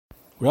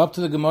We're up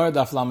to the Gemara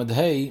Daf Lamed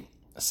Hey,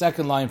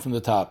 second line from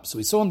the top. So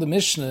we saw in the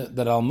Mishnah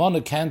that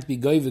Almana can't be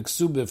goyve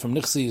ksubah from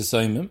Nichsi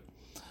Yisayimim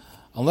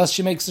unless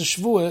she makes a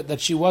shvuah that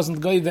she wasn't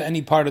goyve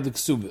any part of the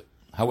ksubah.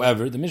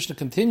 However, the Mishnah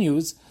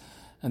continues,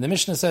 and the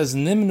Mishnah says,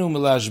 Nimnu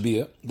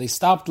milashbiyah, they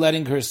stopped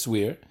letting her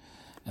swear,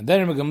 and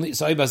then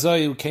Sa'ib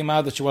Azayu came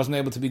out that she wasn't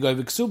able to be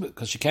goyve ksubah,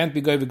 because she can't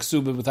be goyve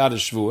ksubah without a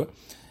shvuah,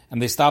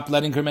 and they stopped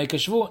letting her make a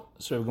shvuah.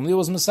 So Rav Gamliel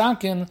was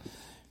masakin,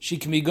 she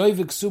can be goyve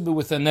ksubah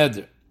with a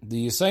neder.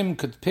 The Yisayim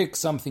could pick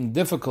something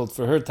difficult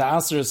for her to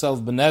answer herself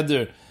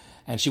b'neder,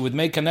 and she would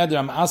make a neder,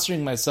 I'm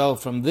answering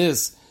myself from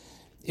this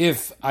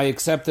if I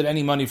accepted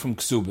any money from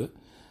Ksubah.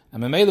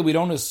 And Mamela, we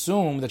don't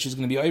assume that she's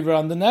going to be over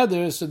on the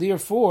neder, so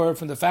therefore,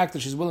 from the fact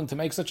that she's willing to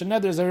make such a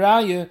neder, is a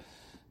raya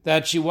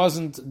that she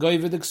wasn't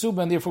goyve the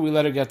Ksubah, and therefore we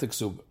let her get the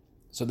Ksubah.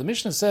 So the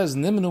Mishnah says,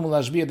 Nimnu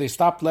Malashbiyah, they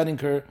stopped letting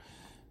her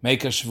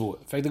make a shvuah.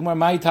 In fact, the Gemara,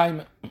 my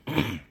time,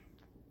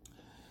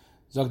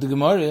 Zog the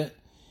Gemara,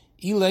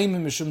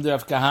 Ileim mishum der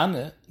Rav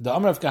Kahane, the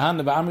Amr of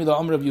Kahane, v'amri the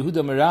Amr of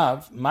Yehuda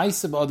Merav,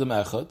 Maise b'adam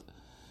echad,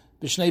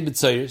 b'shnei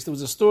b'tzayers. There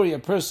was a story, a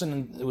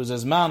person, it was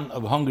a man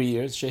of hungry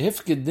years,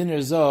 shehifkid dinner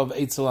zov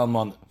eitzel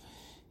almana.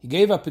 He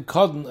gave up a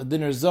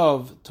dinner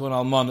zov to an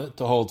almana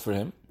to hold for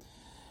him,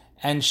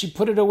 and she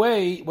put it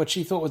away, what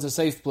she thought was a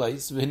safe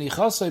place.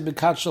 V'nichasei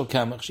b'katshel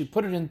kemach, she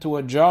put it into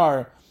a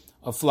jar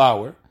of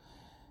flour,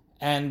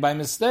 and by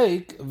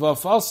mistake,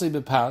 v'afasei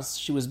b'pas,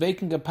 she was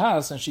baking a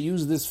pas, and she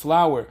used this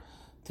flour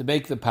to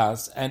bake the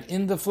pas, and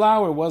in the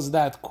flour was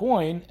that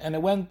coin, and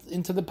it went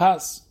into the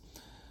pas.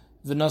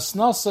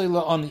 V'nasnasei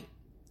la'ani,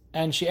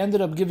 and she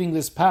ended up giving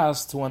this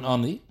pas to an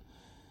ani,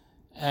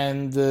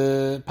 and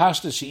the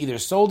pashta, she either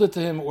sold it to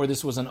him, or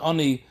this was an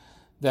ani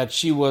that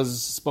she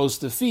was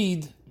supposed to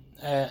feed,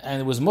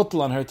 and it was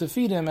mutal on her to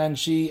feed him, and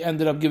she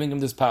ended up giving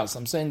him this pas.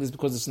 I'm saying this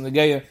because it's in the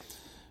Geya,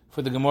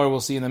 for the Gemara we'll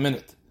see in a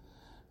minute.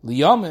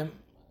 Liyamim,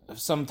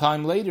 some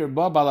time later,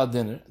 Bala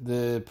dinner,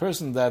 the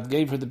person that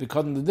gave her the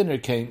pikadon the dinner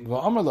came,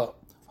 Va'amarla,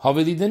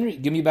 Havili dinner,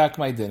 give me back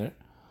my dinner.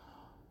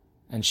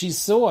 And she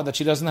saw that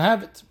she doesn't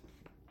have it.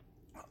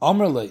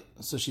 Amarle,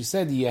 so she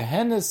said,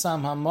 Yehene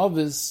sam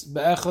hamavis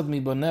be'echad mi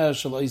boneh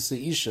shel oise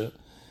isha.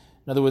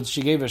 In other words,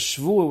 she gave a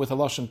shvuah with a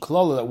lashon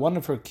klala that one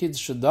of her kids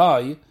should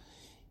die,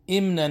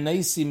 im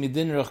nenesi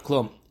midinrach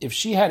klum. If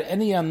she had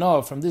any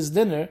anah from this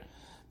dinner,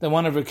 then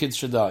one of her kids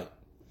should die.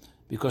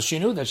 Because she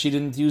knew that she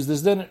didn't use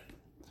this dinner.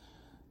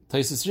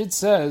 Taisus Rid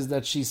says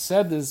that she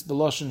said this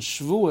b'lashon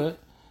shvuah,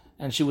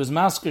 and she was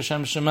masker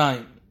shem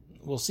shemayim.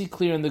 We'll see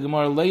clear in the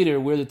Gemara later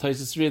where the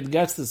Taisus Rid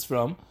gets this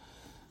from,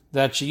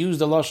 that she used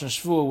the lashon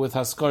shvuah with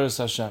haskaras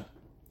Hashem.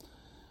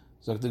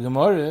 So the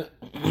Gemara,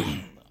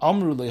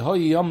 Amru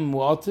lehoyi yom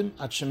mu'atim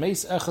at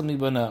shemeis echad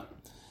mibana.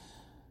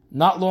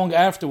 Not long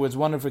afterwards,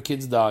 one of her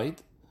kids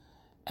died,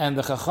 and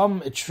the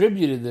Chacham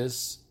attributed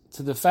this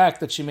to the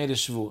fact that she made a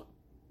shvuah.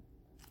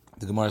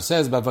 The Gemara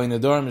says,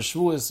 "Bavaynadorim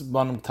shvuas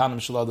banum tanim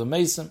shalada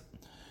mesim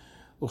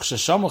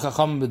uchshashamu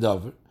chacham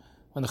bedavar."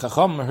 When the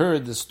Chacham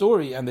heard the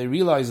story and they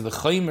realized the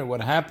chaymer,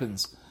 what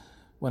happens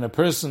when a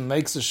person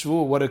makes a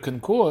shvuah, what it can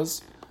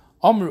cause,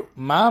 Amru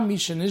ma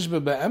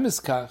mishenishba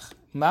be'emiskach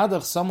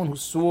madach, someone who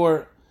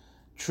swore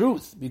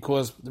truth,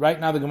 because right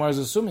now the Gemara is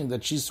assuming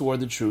that she swore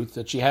the truth,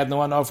 that she had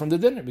no anah from the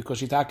dinner because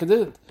she taka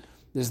didn't.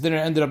 This dinner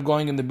ended up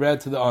going in the bread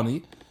to the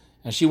ani,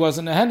 and she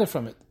wasn't a henna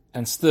from it,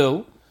 and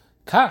still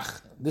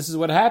kach. This is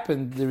what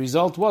happened. The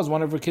result was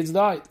one of her kids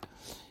died.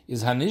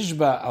 Is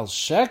hanishba al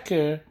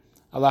sheker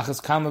alachas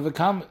kama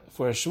v'kama.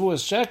 For a shvuah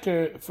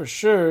sheker, for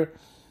sure,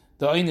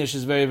 the einish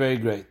is very, very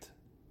great.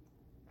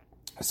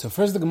 So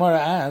first the Gemara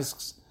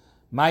asks,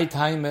 my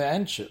time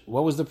enshe.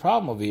 What was the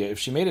problem over here? If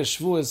she made a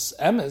shvuah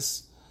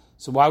emes,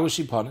 so why was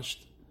she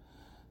punished?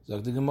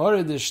 So the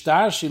Gemara, the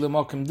shtar she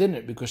lemokim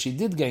dinner, because she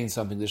did gain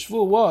something. The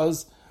shvuah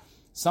was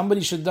somebody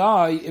should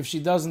die if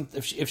she doesn't,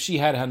 if she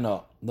had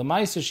hana. The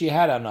Maisa, she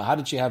had hana. How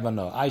did she have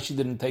hana? She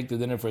didn't take the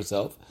dinner for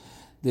herself.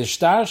 The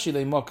shtar she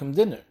lemokim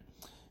dinner,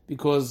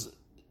 because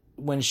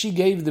when she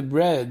gave the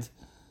bread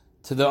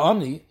to the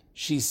ani,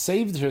 she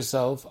saved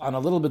herself on a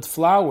little bit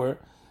flour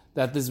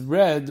that this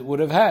bread would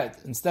have had.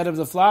 Instead of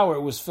the flour,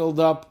 it was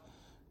filled up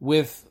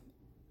with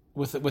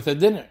a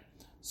dinner.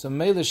 So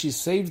Mela, she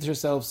saved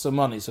herself some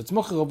money. So it's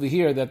muchach over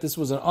here that this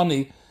was an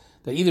ani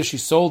that either she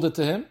sold it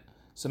to him,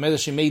 so Mela,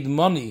 she made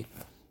money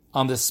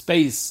on the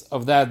space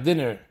of that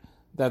dinner,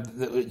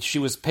 that she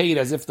was paid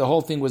as if the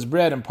whole thing was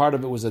bread and part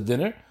of it was a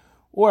dinner,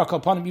 or a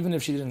kalpanim, even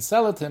if she didn't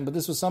sell it to him, but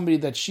this was somebody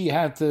that she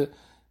had to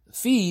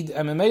feed,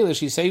 and Mela,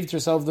 she saved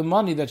herself the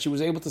money that she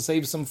was able to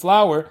save some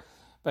flour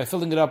by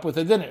filling it up with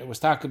a dinner. It was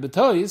taka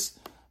b'tois,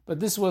 but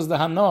this was the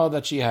hana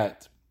that she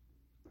had.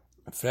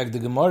 Frag the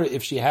Gemara,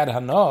 if she had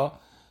hana,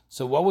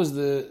 so what was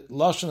the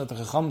lashon that the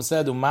Chacham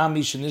said, umay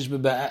mi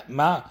shenishba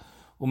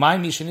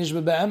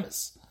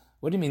be'emes?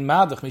 What do you mean,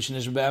 madach mi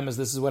shenishba be'emes?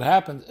 This is what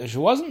happened. She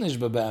wasn't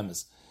nishba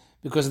be'emes,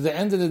 because at the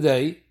end of the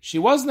day, she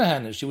was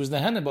nehenna. She was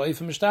nehenna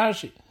ba'ifim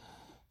mishtarshi.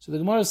 So the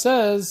Gemara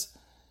says,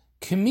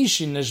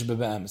 kemishi nishba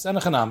be'emes.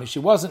 Anachanami, she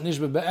wasn't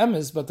nishba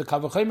be'emes, but the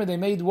kavachaymer they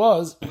made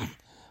was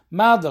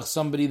madach,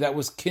 somebody that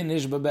was kin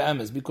nishba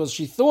be'emes, because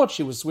she thought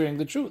she was swearing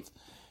the truth.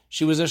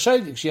 she was a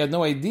shaydik. She had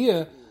no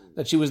idea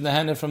that she was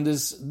nehena from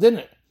this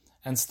dinner.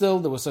 And still,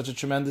 there was such a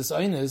tremendous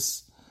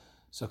einus.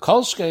 So,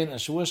 kol shkein, a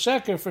shvua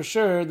sheker, for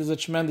sure, there's a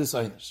tremendous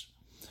einus.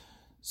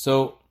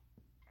 So,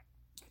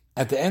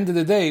 at the end of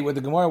the day, what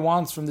the Gemara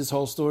wants from this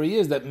whole story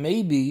is that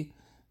maybe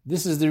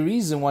this is the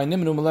reason why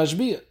Nimnu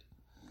Malashbiyah.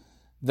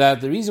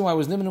 That the reason why it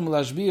was Nimnu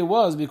Malashbiyah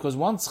was because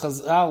once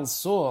Chazal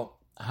saw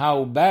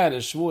how bad a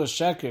shvua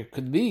sheker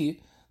could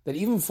be, that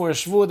even for a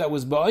shvua that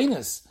was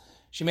ba'inus,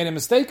 she made a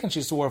mistake and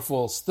she swore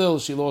false. Still,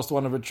 she lost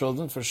one of her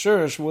children. For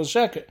sure, she was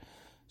sheker.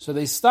 So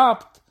they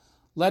stopped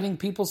letting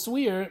people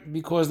swear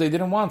because they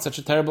didn't want such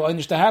a terrible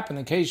einish to happen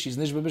in case she's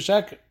nishba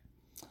b'sheker.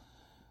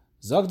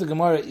 Zog the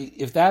Gemara,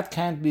 if that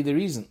can't be the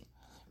reason,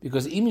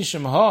 because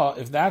imishim ha,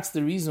 if that's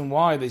the reason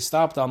why they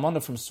stopped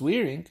almana from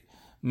swearing,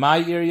 my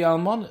area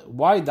almana,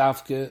 why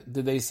dafke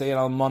did they say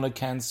almana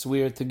can't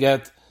swear to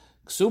get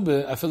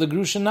ksube? I feel a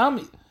grusha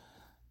nami.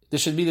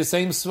 This should be the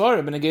same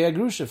svara, ben a geya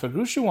grusha. If a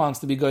grusha wants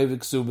to be goyve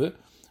ksube,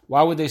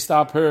 why would they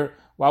stop her?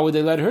 Why would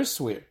they let her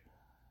swear?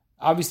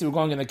 Obviously, we're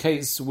going in a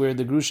case where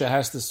the grusha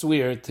has to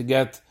swear to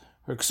get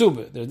her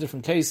ksube. There are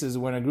different cases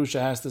when a grusha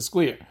has to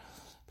swear.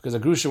 Because a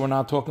grusha, we're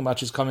not talking about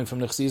she's coming from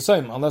Nechsi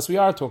Yisayim. Unless we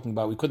are talking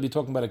about, we could be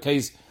talking about a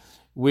case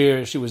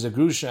where she was a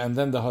grusha and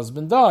then the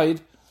husband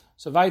died.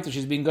 So weiter,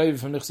 she's being goyve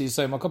from Nechsi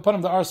Yisayim.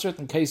 Al-Kapanim, there are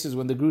certain cases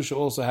when the grusha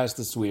also has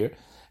to swear.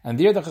 And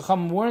there the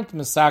Chacham weren't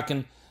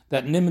misaken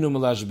that nimnu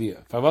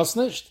melashbiyah. Favas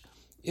nisht.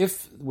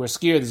 If we're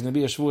scared there's going to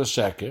be a shvuah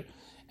sheker,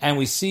 and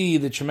we see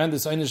the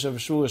tremendous einish of a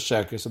shvuah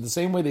sheker, so the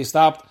same way they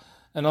stopped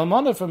an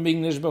almana from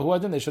being nishba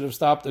huadin, they should have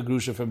stopped a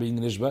grusha from being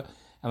nishba.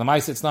 And the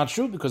Maisa, it's not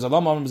true, because Allah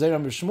Ma'am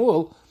Zayram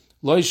B'Shmuel,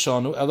 Lo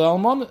Yishanu Ela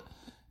Almana.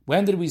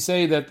 When did we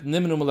say that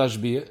nimnu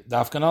melashbiyah?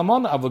 Dafkan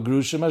almana, av a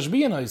grusha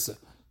mashbiyah noisa.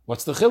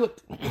 What's the chiluk?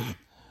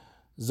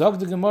 Zog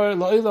the Gemara,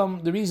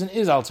 Lo'ilam, the reason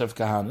is Altav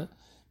Kahana,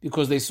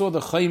 because they saw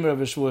the chaymer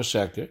of a shvuah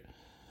sheker.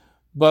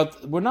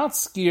 But we're not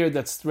scared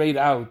that straight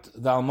out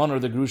the almana or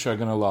the grusha are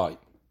going to lie.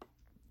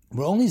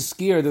 We're only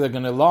scared that they're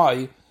going to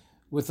lie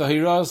with the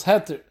hiraz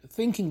heter,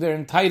 thinking they're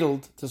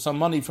entitled to some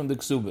money from the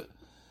ksuba.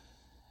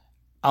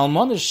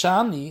 Almana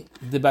shani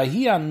de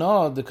bahia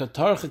no de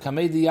katarche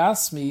kamedi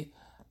yasmi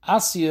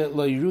asya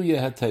lo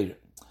yiruya heter.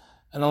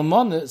 An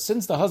almana,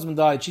 since the husband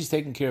died, she's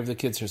taking care of the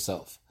kids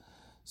herself.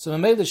 So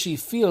Mamela, she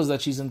feels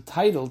that she's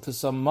entitled to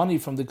some money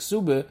from the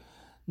ksuba,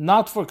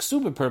 not for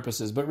ksuba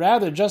purposes, but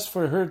rather just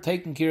for her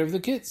taking care of the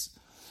kids.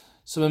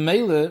 So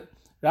Mamela,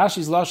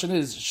 Rashi's lashon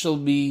is she'll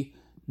be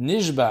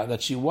nishba,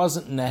 that she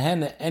wasn't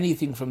nehena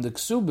anything from the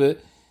ksuba,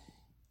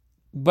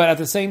 but at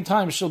the same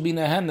time she'll be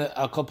nehena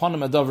a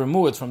kalpanim adavar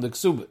mu'at from the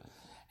ksuba.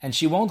 And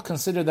she won't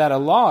consider that a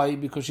lie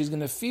because she's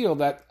going to feel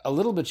that a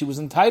little bit she was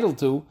entitled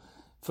to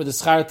for the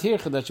schar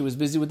tircha that she was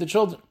busy with the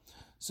children.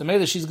 So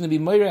maybe she's going to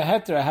be moira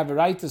heter, I have a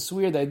right to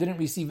swear that I didn't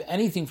receive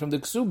anything from the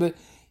ksuba,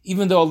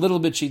 even though a little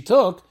bit she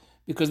took,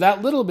 because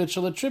that little bit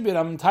she'll attribute,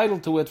 I'm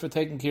entitled to it for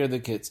taking care of the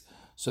kids.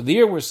 So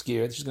there we're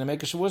scared, she's going to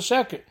make a shavua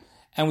sheker.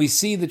 And we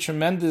see the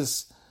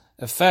tremendous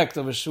effect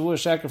of a shavua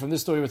sheker from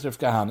this story with Rav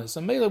Kahana.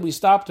 So maybe we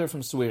stopped her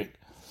from swearing.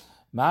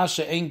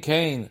 Masha ein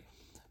kain,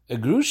 a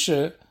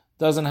grusha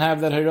doesn't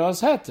have that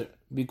hiraz heter,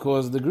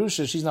 because the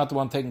grusha, she's not the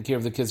one taking care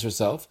of the kids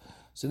herself.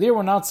 So there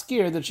we're not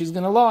scared that she's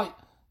going to lie.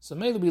 So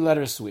maybe we let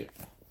her swear.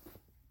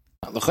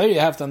 L'chayr, you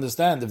have to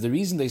understand, if the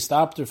reason they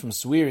stopped her from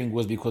swearing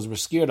was because we're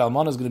scared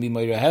Almana is going to be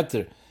moira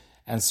heter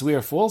and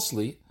swear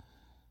falsely,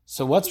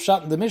 so what's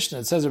shot in the Mishnah?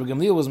 It says Rabbi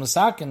Gamliel was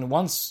masakin,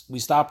 once we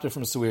stopped her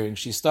from swearing,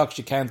 she's stuck,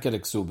 she can't get a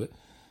ksuba.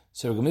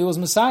 So Rabbi Gamliel was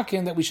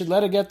masakin that we should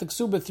let her get the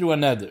ksuba through a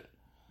neder.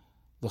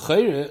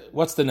 L'chayr,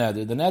 what's the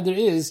neder? The neder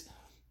is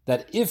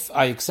that if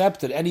I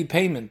accepted any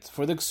payment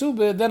for the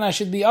ksuba, then I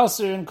should be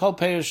aser and kol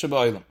peir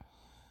shabaylam.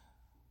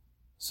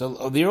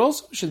 So there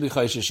also should be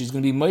chaysha. She's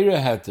going to be moira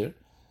heter,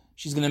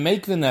 she's going to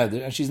make the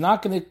neder, and she's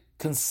not going to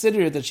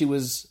consider that she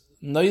was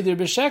neither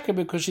b'sheker,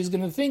 because she's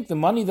going to think the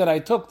money that I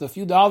took, the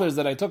few dollars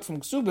that I took from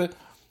ksuba,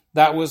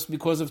 that was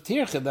because of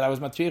tircha, that I was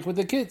matriach with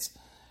the kids.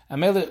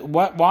 And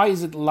why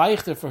is it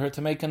leichter for her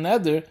to make a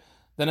neder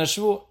than a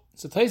shvu?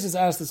 So Taisus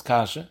asked this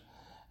kasha,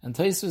 and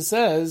Taisus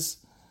says,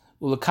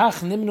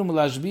 "Ulakach nimnu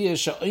melashbiyah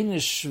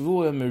she'oinish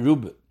shvu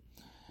merubah,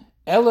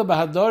 ela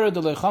bahadara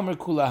deleichamer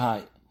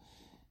kulahai."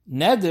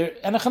 Neder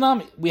and a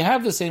chanami. We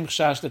have the same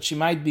chash that she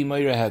might be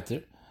moira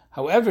heter.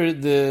 However,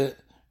 the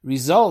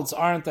results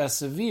aren't as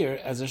severe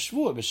as a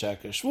shvuah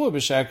b'sheker. Shvuah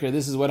b'sheker,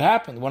 this is what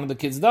happened. One of the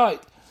kids died.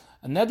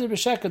 A neder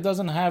b'sheker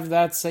doesn't have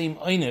that same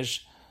einish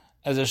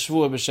as a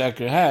shvuah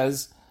b'sheker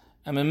has.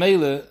 And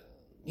Memela,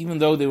 even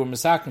though they were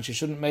misakin, she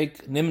shouldn't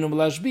make nimnu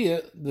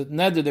melashbiyah, the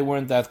neder, they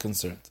weren't that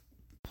concerned.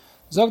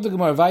 Zog the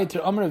Gemara weiter,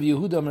 Amar of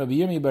Yehuda, Amar of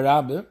Yirmi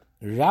Barabe,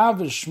 Rav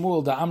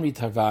Shmuel da Amri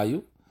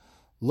Tarvayu,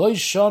 Lo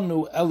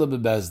shanu ela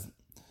bebezdin.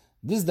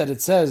 This that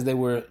it says they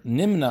were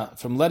nimna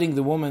from letting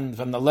the woman,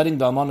 from letting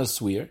the almana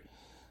swear,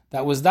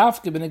 that was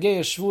dafke b'negei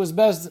shvuas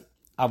bezdin.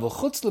 Aval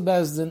chutz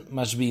lebezdin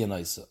mashbiya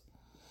noisa.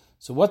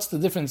 So what's the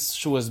difference?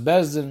 Shvuas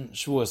bezdin,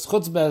 shvuas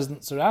chutz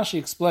bezdin. So Rashi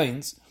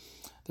explains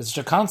there's such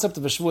a concept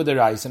of a shvuah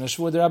derais and a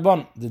shvuah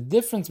derabban. The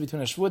difference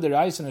between a shvuah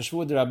derais and a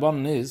shvuah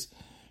derabban is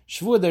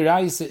Shvua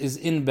deraisa is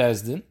in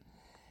Bezdin,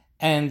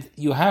 and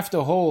you have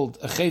to hold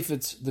a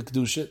chayfetz the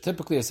kedusha,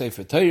 typically a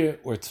sefer Torah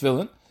or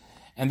tefillin,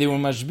 and they were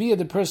mashbiya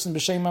the person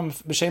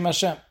b'shem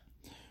Hashem.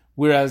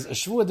 Whereas a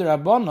shvua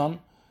derabanan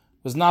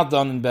was not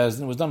done in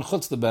Bezdin, was done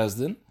chutz the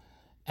Bezdin,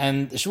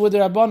 and shvua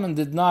derabanan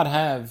did not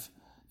have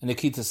an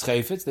akitas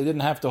chayfetz. They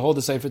didn't have to hold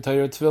a sefer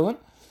Torah or tefillin,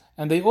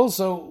 and they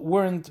also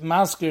weren't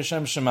masker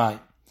Shem Shemai.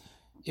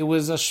 It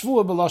was a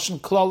shvua b'lashon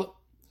klal.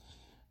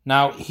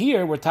 Now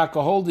here we're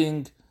taka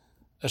holding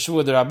a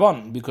shvua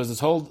derabban, because this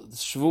whole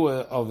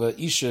shvua of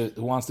a isha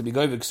who wants to be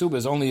goyve ksuba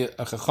is only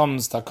a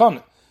chacham's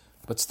takon.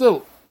 But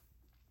still,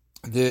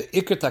 the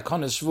ikar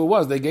takon shvua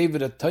was, they gave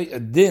it a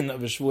din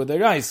of a shvua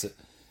deraisa.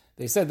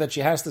 They said that she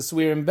has to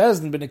swear in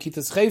Bezdin,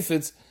 b'nekitas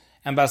chayfetz,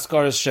 and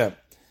baskaras Shem.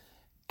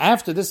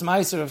 After this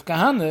meiser of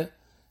kahane,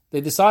 they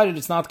decided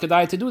it's not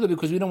kedai to do that,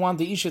 because we don't want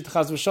the isha to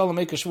chaz v'shalom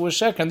make a shvua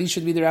shek, and these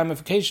should be the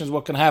ramifications,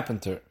 what can happen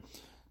to her.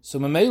 So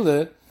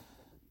memele,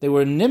 they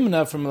were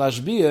nimna from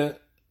lashbiyah,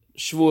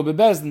 shvua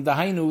bebezdin,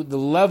 dahainu, the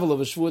level of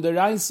a shvua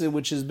deraisa,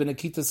 which has been a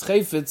kitas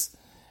chayfetz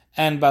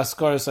and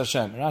baskaras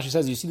Hashem. Rashi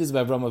says, you see this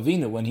by Avraham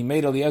Avinu, when he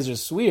made Eliezer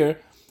swear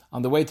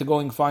on the way to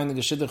going finding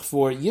a shidduch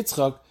for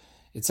Yitzchak,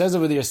 it says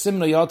over there,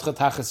 simna yotcha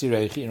tachas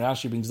yirechi, and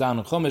Rashi brings down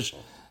in Chumash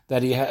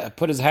that he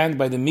put his hand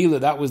by the milah,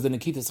 that was the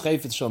nekitas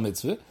chayfetz shel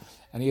mitzvah,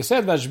 and he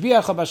said,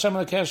 vashbiach b'Hashem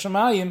l'kei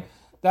shemayim,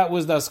 that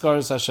was the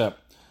askaras Hashem.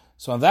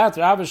 So on that,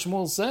 Rav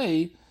Shmuel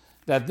say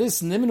that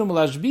this nimnu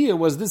malashbiyah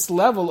was this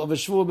level of a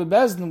shvua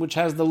bebezdin, which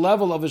has the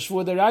level of a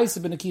shvua deraisa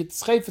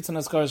b'nekitas chayfetz and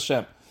askaras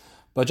Hashem.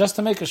 But just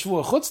to make a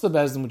shvua chutz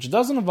bebezdin, which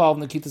doesn't involve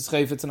nekitas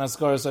chayfetz and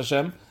askaras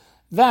Hashem,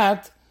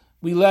 that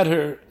we let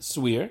her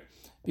swear,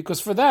 because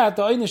for that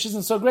the einish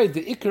isn't so great.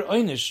 The ikar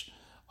einish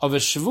of a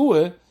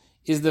shvua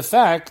is the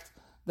fact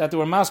that there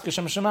were masker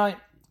Shem Shemayim.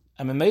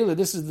 And Memele,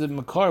 this is the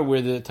makar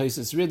where the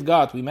Taisus Rid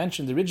got. We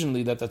mentioned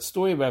originally that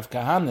story of Rav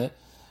Kahane,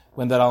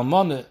 when that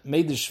Almana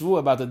made the shvua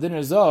about the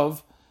dinners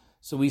of,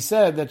 so we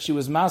said that she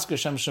was masker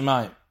Shem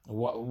Shemayim.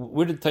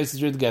 Where did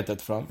Taisus Rid get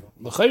that from?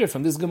 L'chayr,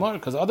 from this Gemara,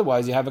 because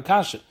otherwise you have a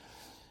kasha.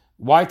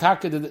 Why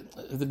taka?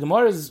 The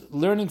Gemara is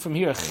learning from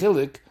here a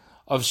chilik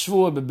of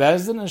shvua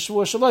bebezdin and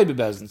shvua shaloi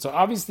bebezdin. So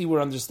obviously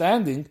we're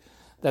understanding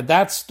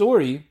that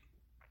story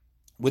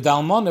with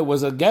Almana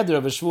was a gather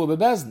of a shvua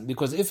bebezdin,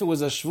 because if it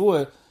was a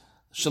shvua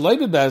shaloi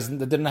bebezdin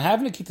that didn't have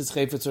nekitas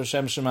chayfetz or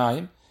Shem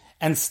Shemayim,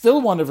 and still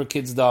one of her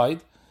kids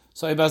died,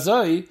 so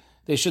ibazai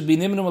they should be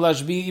nimnu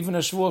malashbi even a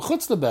shvua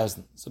chutz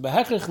lebezdin. So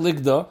behechich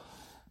ligda,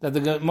 that the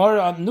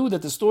Gemara knew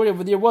that the story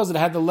over there was, it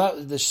had the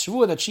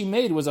shvua that she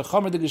made was a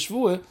chomer de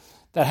shvua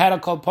that had a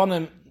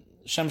kolponim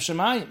Shem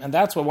Shemayim, and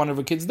that's why one of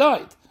her kids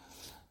died.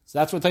 So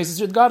that's where Taisus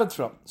Rid got it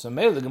from. So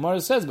maybe the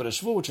Gemara says, but a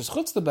shvua which is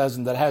chutz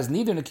lebezdin that has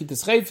neither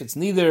nekitas chayfetz,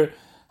 neither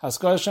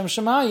haskar Shem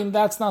Shemayim,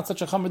 that's not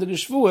such a chomer de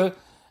shvua,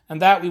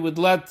 and that we would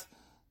let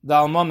the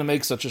almana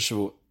make such a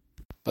shvua.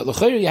 But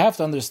l'chayr, you have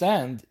to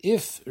understand,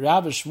 if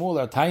Rav and Shmuel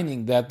are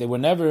tining that they were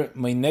never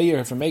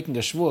meineir for making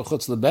a shvua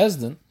chutz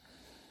lebezdin,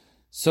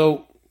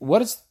 so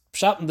what is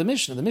pshat in the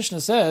Mishnah? The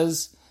Mishnah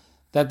says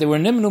that they were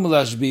nimnu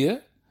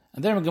malashbiyah,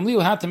 and then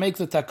Gamliel had to make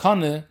the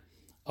takane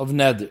of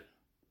neder.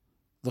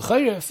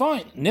 L'chayr,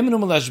 fine. Nimnu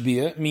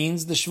malashbiyah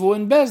means the shvua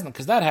in bezdin,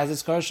 because that has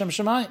its kar Shem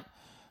Shemayim.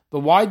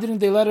 But why didn't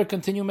they let her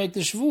continue make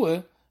the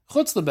shvua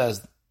chutz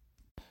lebezdin?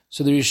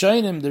 So the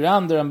Rishonim, the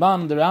Ram, the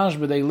Ramban, the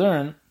Rashba, they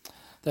learn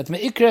that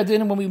me'ikra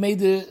din, when we made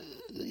the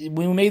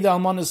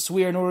almana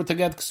swear in order to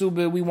get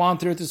ksuba, we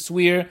wanted her to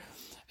swear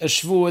a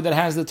shvua that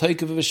has the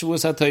taikav of a shvua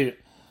satayr,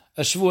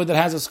 a shvua that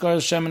has a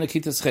skar Shem and a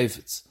kitas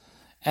chayfetz,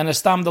 and a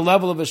stam the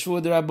level of a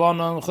shvua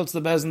derabbanan chutz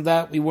lebezdin,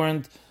 that we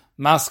weren't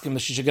masking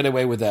that she should get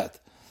away with that.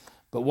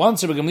 But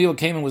once Rabbi Gamliel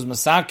came and was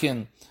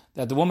masakin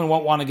that the woman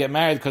won't want to get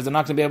married because they're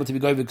not going to be able to be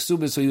goyve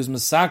ksuba, so he was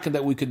masakin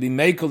that we could be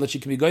makel, that she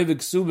can be goyve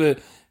ksuba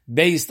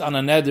based on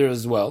a neder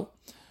as well.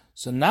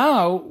 So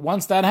now,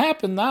 once that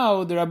happened,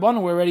 now the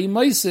Rabbanan were already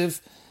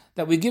meisif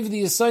that we give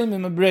the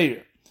Yisayimim a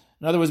breyer.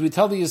 In other words, we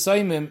tell the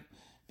Yisayimim,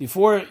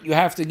 before you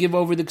have to give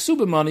over the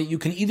ksuba money, you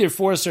can either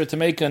force her to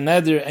make a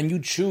neder and you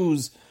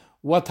choose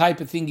what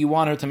type of thing you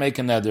want her to make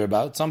a neder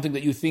about, something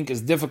that you think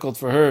is difficult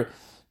for her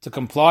to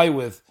comply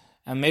with,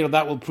 and maybe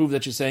that will prove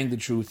that she's saying the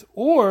truth.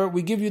 Or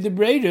we give you the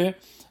breyer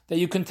that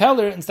you can tell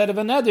her, instead of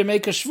a neder,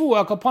 make a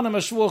shvua, akaponim a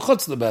shvua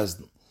chutz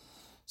lebezdin.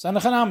 So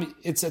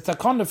it's a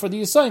takana for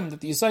the Yisayim,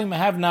 that the Yisayim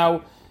have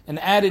now an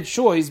added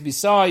choice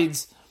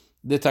besides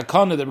the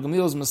takana that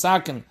Gamliel is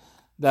masakin,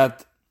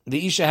 that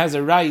the Isha has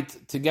a right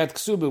to get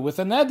ksuba with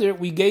a neder.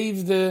 We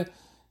gave the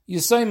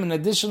Yisayim an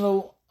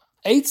additional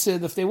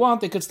eitzid. If they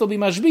want, they could still be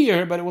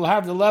mashbiyah, but it will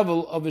have the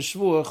level of a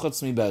shvua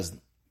chutz mi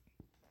bezdin.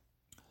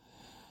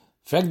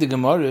 Frag the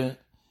Gemara,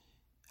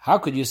 how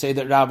could you say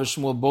that Rav and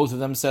Shmuel, both of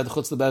them said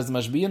chutz lebezdin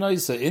mashbiyah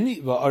noisa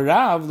ini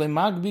va'arav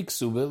lemagbi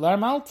ksuba lar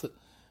malta?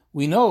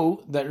 We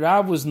know that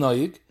Rav was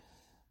noyig,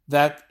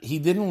 that he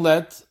didn't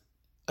let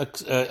an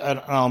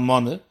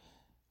almana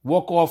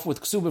walk off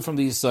with ksuba from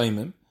the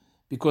Yisayimim,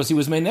 because he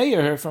was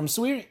meineir her from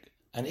swearing.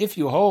 And if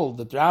you hold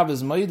that Rav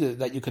is meide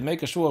that you can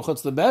make a shvua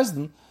chutz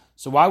lebezdin,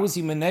 so why was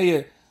he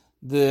meineir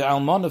the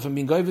almana from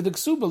being goyve the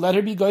ksuba, let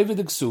her be goyve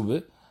the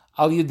ksuba,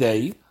 al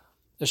yedei,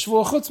 a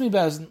shvua chutz mi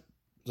bezin.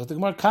 Zot the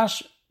Gemara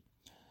kash.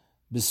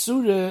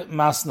 Besura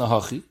masna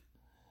hachi.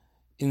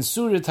 In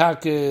Surah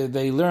Taka,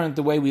 they learned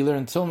the way we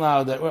learned till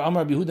now that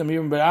Amar Yehuda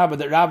Miriam Bar Abba,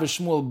 that Rav and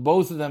Shmuel,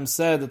 both of them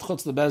said that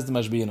chutz lebezdin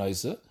mashbi and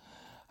oisa.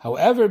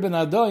 However, ben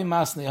adoi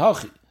masni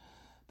hachi,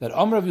 that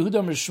Amar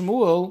Yehuda Miriam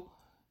Shmuel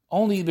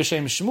only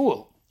b'shem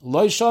Shmuel.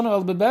 Loi shana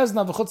al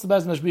bebezdin v'chutz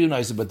lebezdin mashbi and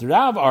oisa. But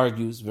Rav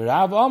argues,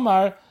 v'Rav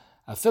Amar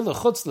afil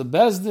chutz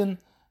lebezdin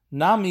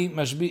nami ein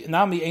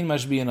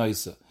mashbi and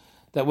oisa.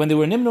 That when they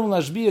were nimnum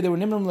lashbiya,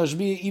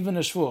 even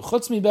a shvur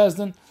chutz mi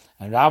bezdin.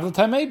 And Rav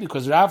l'tamei,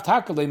 because Rav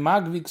takalei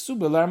magvi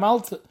ksuba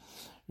l'armalta.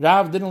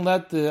 Rav didn't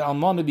let the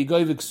almana be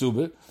goyve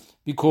ksuba,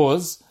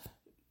 because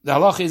the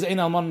halacha is ein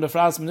almana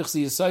nefras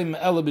menichsi yisayim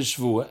ele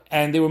b'shvua,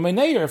 and they were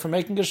meneir for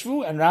making a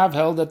shvua, and Rav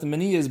held that the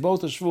meni is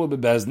both a shvua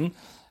bebezdin,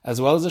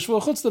 as well as a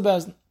shvua chutz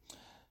lebezdin.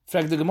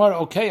 Frag the Gemara,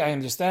 okay, I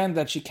understand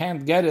that she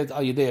can't get it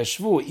al yedei a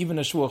shvua, even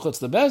a shvua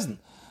chutz lebezdin.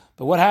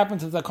 But what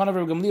happened to the Takana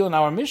of Gamliel in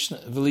our Mishnah?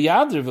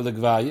 V'liyadr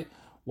v'legvaya.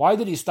 Why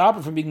did he stop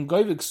her from being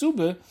goyve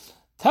ksuba?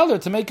 Tell her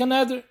to make a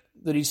neder.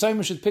 The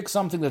Yisayim should pick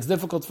something that's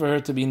difficult for her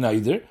to be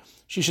neither.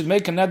 She should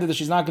make a neder that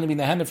she's not going to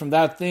be nehenna from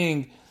that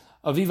thing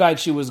of Ivite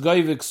she was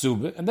goyve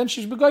ksuba, and then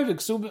she should be goyve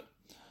ksuba.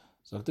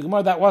 So the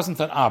Gemara, that wasn't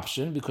an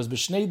option, because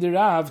b'shnei de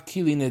Rav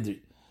kili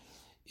nidri.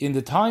 In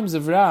the times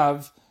of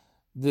Rav,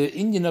 the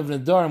Indian of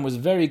Nedarim was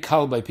very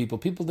kal by people.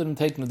 People didn't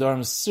take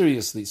Nedarim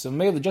seriously. So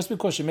Mela, just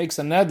because she makes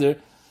a neder,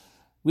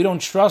 we don't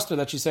trust her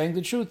that she's saying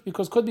the truth,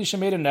 because could be she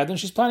made a neder and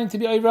she's planning to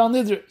be over al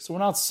nidr. So we're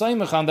not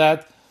saimach on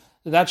that.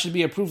 That should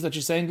be a proof that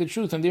she's saying the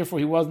truth, and therefore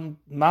he wasn't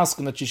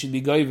masking that she should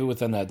be goyve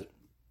with a neder.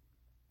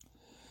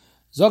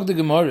 Zog the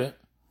Gemara,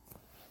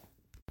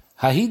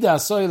 Hahida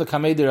asoy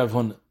l'kamei Rav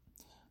Huna.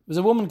 There's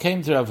a woman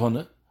came to Rav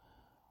Huna.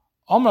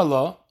 Omar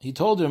la, he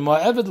told her, Ma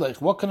eved lech,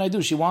 what can I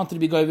do? She wanted to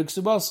be goyve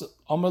ksubasa.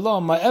 Omar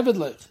la, Ma eved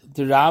lech,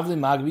 the Rav li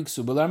magvi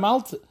ksubal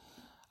armalta.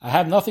 I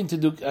have nothing to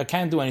do, I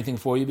can't do anything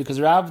for you, because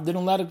Rav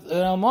didn't let an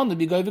almana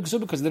be goyve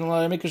ksuba, because they didn't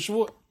let her make a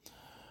shvur.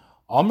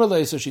 Omar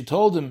la, so she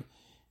told him,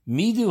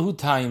 Midu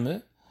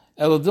taime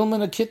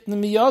elodilman akitna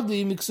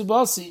miyadi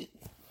miksubasi.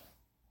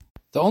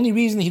 The only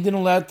reason he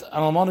didn't let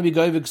an almana be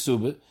goyve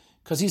ksuba,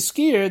 because he's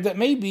scared that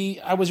maybe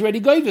I was ready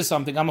goyve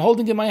something. I'm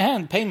holding in my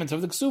hand payment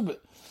of the ksuba.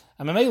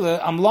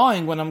 I'm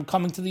lying when I'm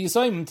coming to the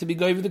assignment to be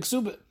goyve the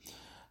ksuba.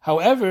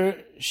 However,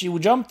 she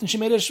jumped and she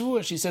made a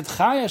shvur. She said,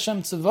 Chai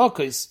Hashem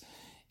tzavokis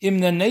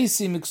imna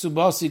nesi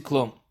miksubasi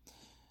klum.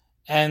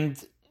 And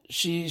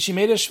she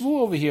made a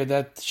shvur over here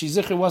that she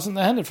zikr wasn't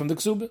the hand from the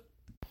ksuba.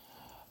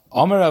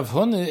 Amar Rav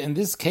Huna, in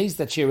this case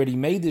that she already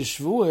made the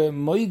shvua,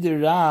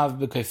 moide Rav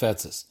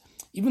b'koifetzes.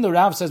 Even though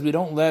Rav says we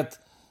don't let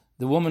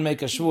the woman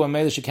make a shvua,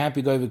 maybe she can't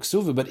be goyve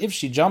ksuva, but if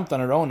she jumped on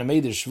her own and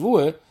made the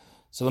shvua,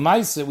 so the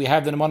ma'aseh, we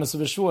have the nemanis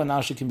of a shvua, and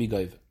now she can be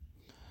goyve.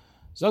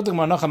 So the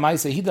Gemara nocha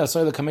ma'aseh, hida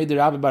soy l'kamei de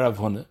Rav bar Rav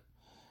Huna,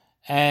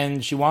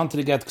 and she wanted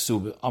to get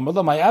ksuba. Amar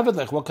lo, my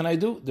avedlech, what can I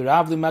do? The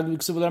Rav li magvi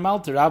ksuba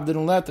l'malta. Rav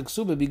didn't let the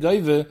ksuba be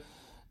goyve,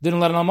 didn't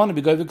let an almana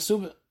be goyve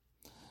ksuba.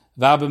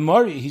 Rabbi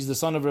Mori, he's the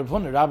son of Rav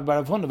Huna, Rabbi Bar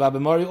Rav Huna. Rabbi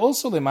Mori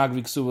also le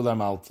magvi ksuba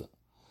l'malta.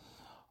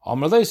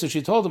 Amrle, so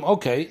she told him,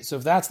 okay, so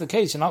if that's the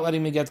case, you're not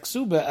letting me get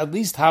ksuba, at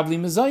least havli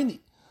mezayni.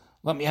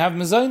 Let me have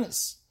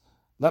mezaynis.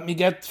 Let me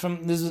get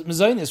from this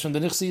mezaynis from the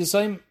nichsi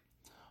yisayim.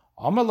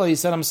 Amrle, he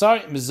said, I'm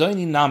sorry,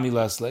 mezayni nami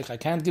leslech. I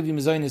can't give you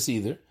mezaynis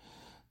either.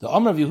 The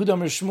Amr of Yehuda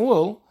Amr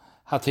Shmuel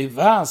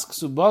hatevas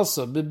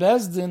ksubasa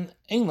bebezdin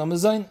ein la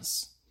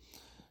mezaynis.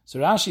 So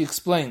Rashi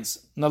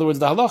explains, in other words,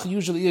 the halacha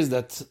usually is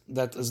that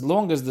as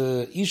long as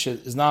the isha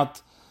is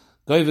not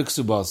goyve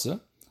ksubasa,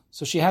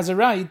 so she has a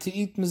right to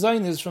eat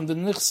mezainis from the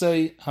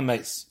nichsei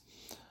hameis.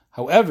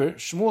 However,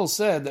 Shmuel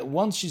said that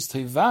once she's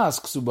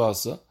tevas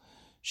ksubasa,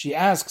 she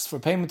asks for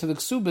payment to the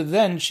ksuba,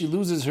 then she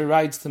loses her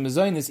rights to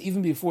mezainis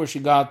even before she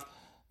got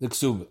the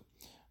ksuba.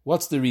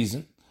 What's the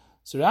reason?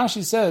 So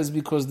Rashi says,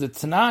 because the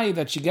tanai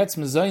that she gets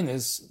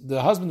mezainis,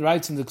 the husband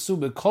writes in the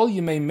ksuba, kol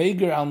yemei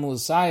meger al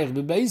mulasayich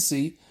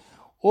bebeisi,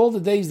 all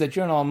the days that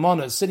you're an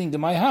almana sitting in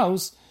my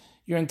house,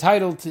 you're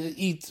entitled to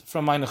eat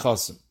from my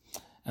nechasim.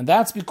 And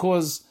that's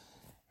because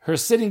her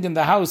sitting in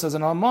the house as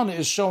an almana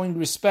is showing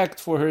respect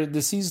for her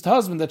deceased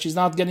husband, that she's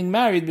not getting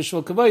married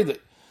b'shul kavayda.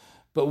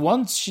 But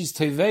once she's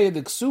tevei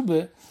the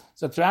ksuba,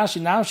 so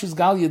Rashi, now she's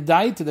gal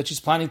yadaita that she's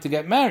planning to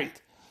get married.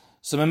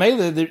 So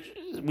Mamela,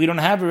 we don't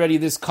have already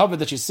this covet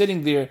that she's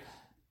sitting there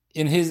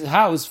in his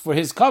house for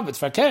his covet,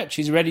 for ket.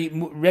 She's ready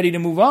to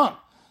move on.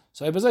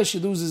 So she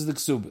loses the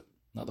ksuba.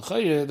 Now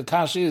the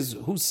kash is,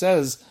 who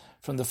says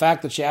from the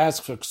fact that she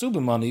asks for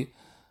ksuba money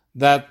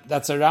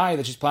that's a raya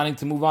that she's planning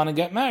to move on and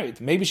get married?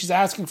 Maybe she's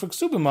asking for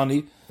ksuba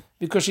money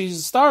because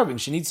she's starving.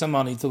 She needs some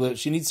money to live.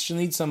 She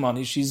needs some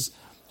money.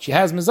 She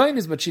has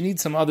mezainis, but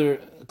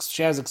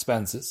she has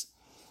expenses.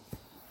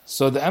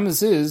 So the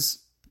emes is,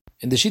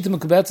 in the Shita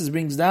Mekubetzes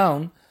brings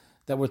down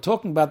that we're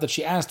talking about that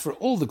she asked for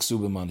all the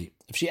ksuba money.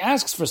 If she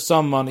asks for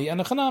some money, and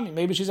a chanami,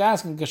 maybe she's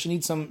asking because she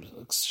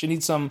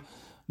needs some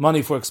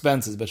money for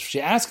expenses. But if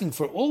she's asking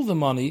for all the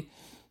money,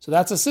 So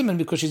that's a simon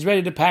because she's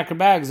ready to pack her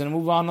bags and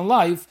move on in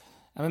life.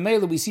 And in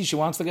Mela we see she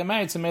wants to get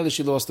married, so in Mela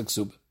she lost the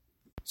ksuba.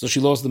 So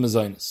she lost the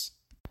mezainis.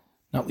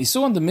 Now we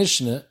saw in the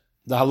Mishnah,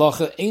 the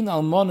halacha, ein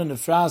almana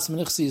nefras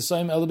menichsi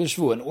yisayim el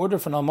b'shvua. In order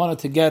for an almana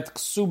to get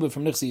ksuba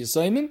from nichsi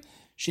yisayim,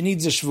 she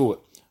needs a shvua.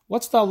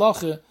 What's the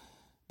halacha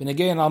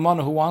b'negei an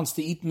almana who wants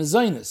to eat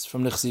mezainis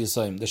from nichsi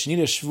yisayim? Does she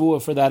need a shvua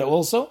for that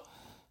also?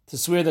 To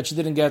swear that she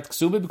didn't get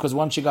ksuba, because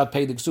once she got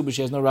paid the ksuba,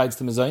 she has no rights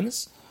to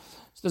mezainis?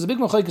 So there's a big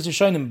machlokes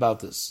Rishonim about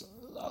this.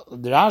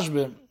 The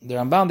Rashba, the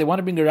Ramban, they want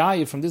to bring a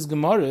raya from this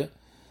Gemara.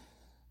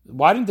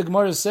 Why didn't the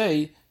Gemara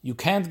say you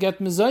can't get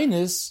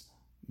mezainis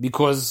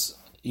because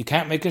you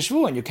can't make a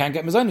shvua, and you can't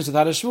get mezainis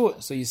without a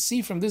shvua? So you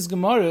see from this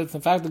Gemara,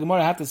 the fact the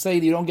Gemara had to say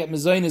that you don't get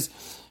mezainis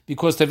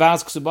because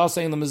tevas ksubah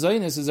saying the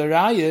mezainis is a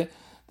raya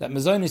that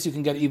mezainis you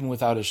can get even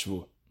without a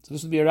shvua. So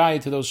this would be a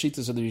raya to those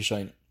shittas of the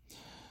Rishonim.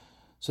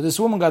 So this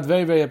woman got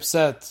very, very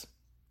upset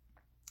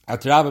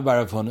at Rabbi Bar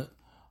Rav Huna.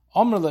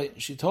 Omrle,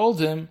 she told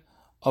him,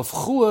 of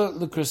chua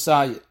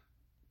l'kursay,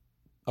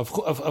 of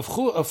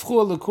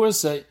chua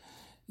l'kursay,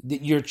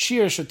 that your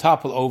chair should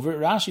topple over.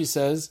 Rashi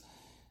says,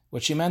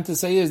 what she meant to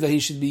say is that he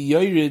should be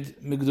yored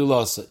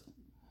migdulasay.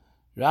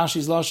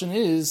 Rashi's lashon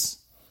is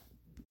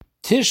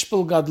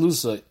tishpel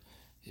gadlusay.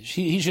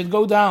 He should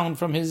go down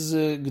from his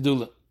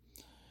gedula.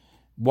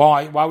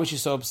 Why? Why was she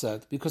so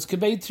upset? Because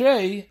kibei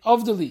trei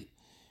avdali.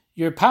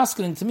 You're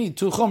paskening to me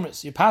two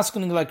chumras. You're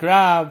paskening like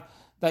Rav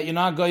that you're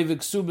not goyve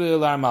ksuba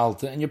lar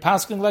malta, and you're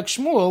paskening like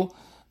Shmuel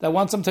that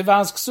once I'm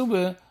tevaz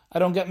ksuba, I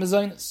don't get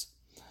mezainis.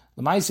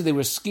 The Maisi, they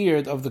were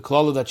scared of the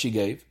klala that she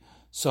gave.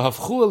 So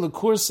hafchua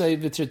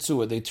l'kursei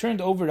v'tirtzua. They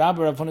turned over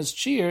Rabbi Rav Huna's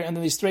chair and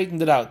then they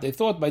straightened it out. They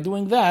thought by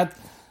doing that,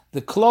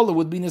 the klala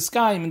would be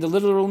niskayim in the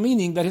literal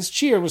meaning that his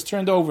chair was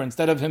turned over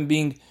instead of him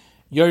being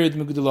yored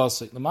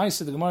migdulasei. The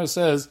Maisi, the Gemara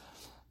says,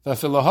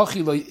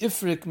 v'afilahachi lo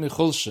ifrik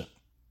michulshe.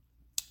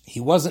 He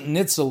wasn't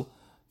nitzel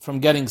from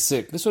getting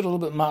sick. This would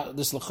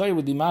this l'chay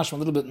would be mashma a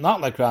little bit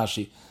not like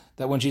Rashi,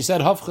 that when she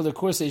said hafchua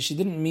l'kursei, she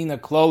didn't mean a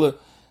klala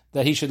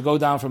that he should go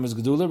down from his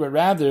gedula, but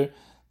rather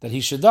that he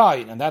should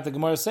die. And that the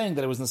Gemara is saying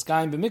that it was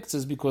Niskayim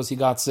b'miktzes because he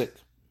got sick.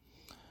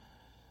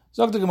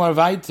 Zog the Gemara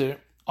weiter,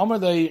 Omer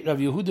dei Rav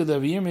Yehuda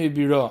Rav Yirmiyah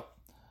bira.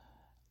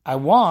 I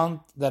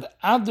want that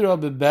Adra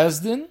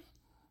bebezdin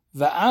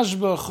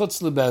va'ashba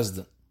chutz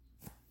lebezdin.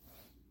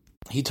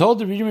 He told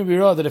the Rav Yirmiyah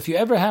bira that if you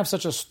ever have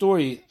such a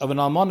story of an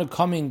almana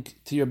coming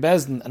to your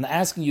bezdin and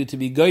asking you to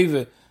be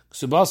goyve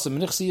ksubasa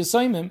menichsi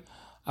yisayimim,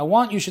 I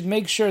want you should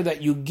make sure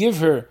that you give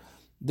her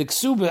the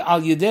ksuba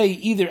al yedei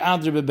either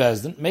adr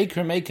bebezdin, make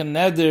her make a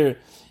neder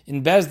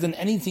in bezdin,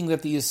 anything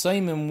that the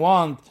yisayimim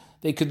want,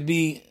 they could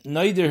be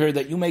neider her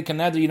that you make a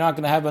neder, you're not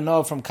going to have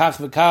enough from kach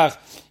v'kach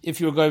if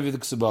you're going with the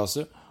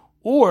ksubasa.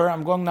 Or,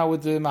 I'm going now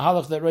with the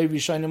mahalach that Rav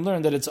Yishayim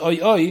learned, that it's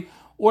oi,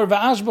 or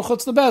va'ash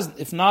b'chutz lebezdin.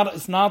 If not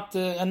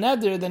a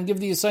neder, then give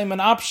the yisayim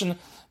an option,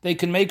 they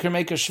can make her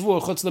make a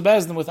shvur chutz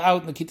lebezdin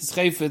without nekitas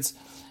chayfetz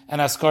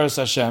and askaras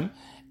Hashem,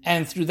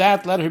 and through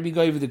that let her be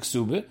going with the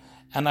ksuba.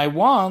 And I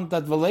want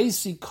that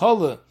Valesi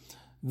Kola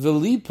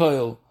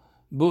Velipoil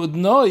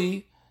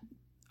Budnoi,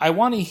 I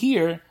want to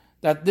hear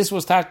that this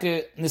was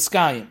Take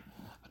Niskayim.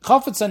 I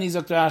want to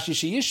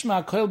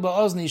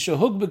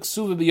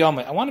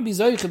be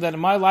zoiche that in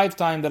my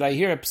lifetime that I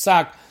hear a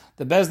psak,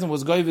 the Bezdin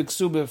was goyvik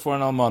ksuba for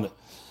an almana.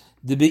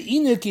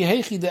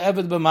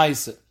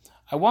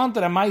 I want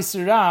that a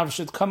Maisa Rav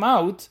should come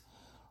out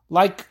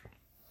like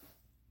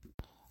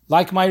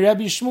my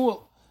Rebbe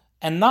Shmuel,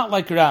 and not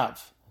like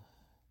Rav.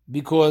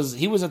 Because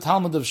he was a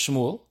Talmud of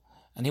Shmuel,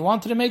 and he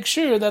wanted to make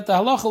sure that the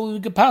halacha will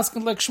be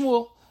gepaskin like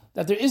Shmuel,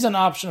 that there is an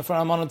option for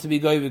Almana to be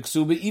goyvik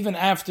ksuba, even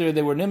after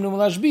they were nimnu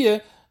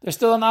malashbiyah, there's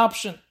still an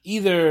option,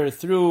 either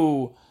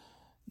through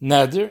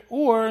neder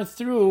or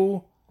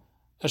through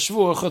a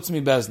shvur chutz mi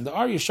bezdin. There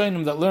are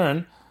Yishayim that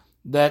learn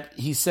that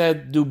he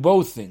said do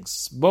both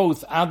things,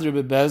 both adr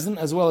bebezdin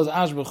as well as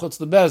ashba chutz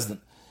the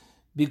bezdin,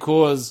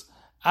 because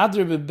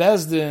adr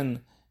bebezdin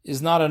is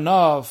not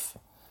enough,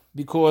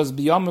 because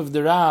biyam of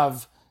the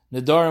Rav,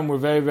 Nedarim were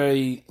very,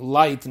 very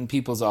light in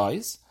people's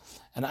eyes.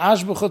 And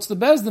Ashba Chutz the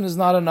Bezdin is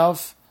not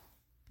enough,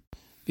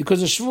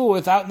 because a Shvu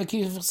without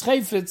Nekif's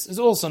Chayfetz is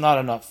also not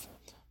enough.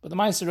 But the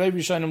Meister Rebbe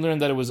Yishayim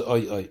learned that it was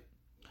oi.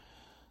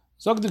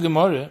 Zog the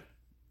Gemara,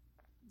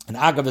 and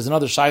Agav, there's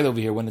another shaila over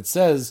here, when it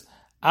says,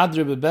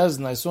 Adre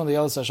bebezdin, I saw in the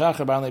Elis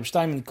HaShachar, Baron Leib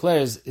Shtein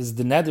declares, is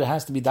the neder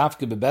has to be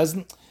dafke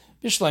bebezdin?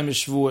 Bishleim is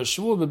Shvu.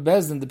 Shvu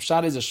bebezdin, the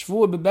pshat is a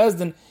Shvu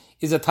bebezdin,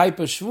 is a type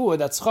of Shvu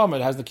that's chomer,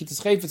 it has the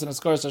Kitas Chayfetz and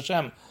Askaras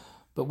Hashem.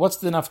 But what's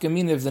the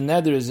nafkamina if the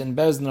neder is in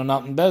Bezdin or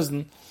not in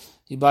Bezdin?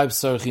 He buys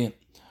Sarchin.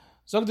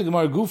 Zog the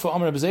Gemara Gufa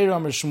Amr Bezeir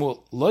Amr Shmuel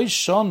Loi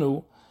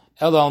Shanu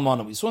El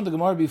Almana. We saw in the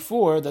Gemara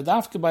before that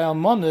after by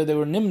Almana they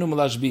were Nimnu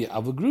Malashbiya.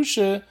 Avu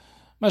Grusha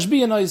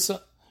Mashbiya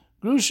Noisa.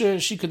 Grusha,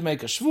 she could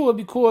make a shvua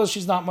because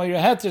she's not Moira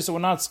Heter, so we're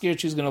not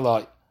scared she's going to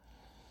lie.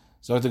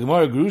 So the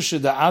Gemara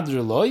Grusha the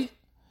Adr Loi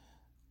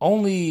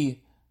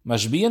only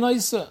Mashbiya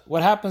Noisa.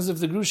 What happens if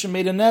the Grusha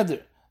made a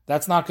neder?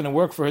 That's not going to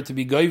work for her to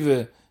be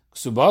Goive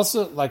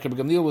Ksubasa, like Rabbi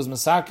Gamliel was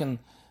Masakin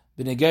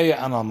B'negeya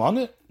and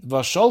Almana.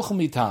 Vasholchum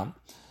Mitam.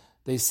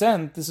 they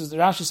sent,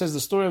 Rashi says the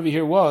story over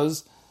here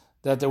was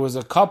that there was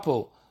a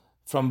couple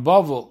from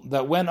Bavel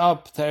that went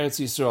up to Eretz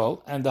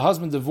Yisrael, and the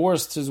husband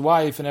divorced his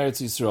wife in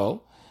Eretz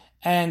Yisrael,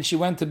 and she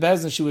went to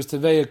Bezdin, she was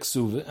Teveya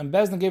Ksuva, and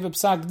Bezdin gave a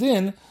psak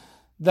din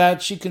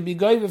that she can be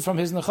goyve from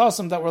his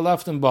nechasim that were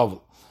left in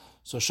Bavel.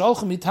 So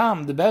Sholch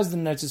Mitam, the Bezdin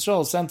in Eretz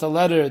Yisrael, sent a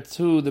letter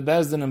to the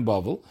Bezdin in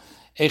Bavel,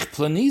 Ech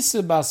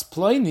planise bas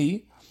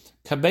ploini,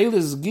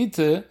 kabelis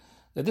gite,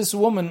 that this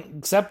woman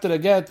accepted a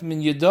get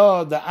min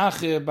yeda the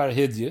ache bar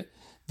hidye,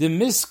 the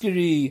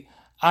miskeri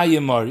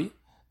ayemari,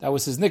 that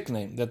was his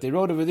nickname, that they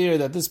wrote over there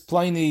that this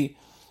Pliny,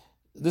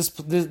 this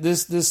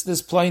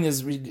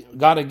Pliny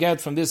got a get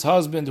from this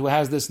husband who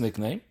has this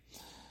nickname.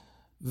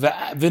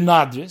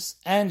 V'nadris,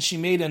 and she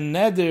made a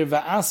neder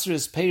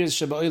v'asris peiris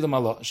sheba'olam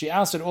Allah. She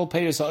asked all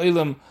peiris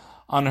ha'olam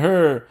on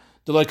her,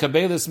 D'loi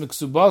kabelis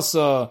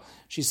miksubasa.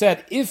 She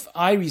said, if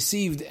I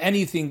received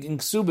anything in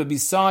ksuba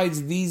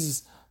besides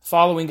these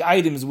following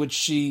items which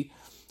she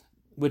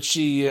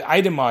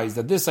itemized,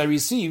 that this I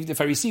received,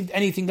 if I received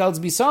anything else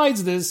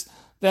besides this,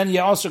 then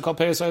Ya'asr kal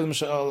peiris ha'olam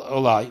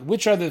olai.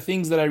 Which are the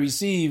things that I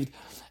received?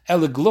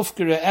 El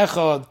glufkere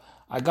echad,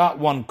 I got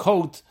one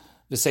coat,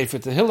 the Sefer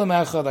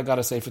Tehillim echad, I got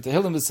a Sefer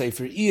Tehillim, the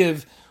Sefer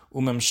Eiv,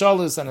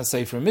 Shalis, and a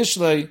Sefer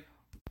Mishlei,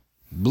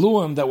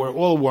 bluim that were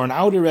all worn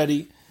out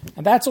already,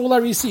 and that's all I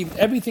received.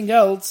 Everything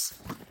else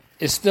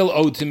is still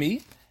owed to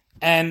me,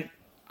 and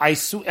I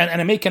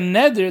make a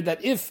neder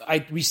that if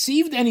I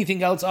received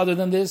anything else other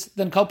than this,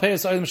 then kal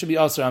peiris ha'olam should be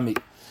asr on me.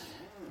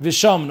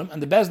 V'shamnum,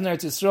 and the Bezdin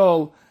Eretz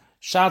Yisrael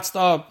shatzed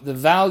up the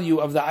value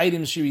of the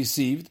items she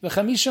received,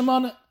 b'chamisha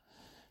mana.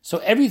 So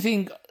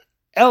everything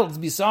else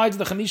besides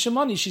the chamisha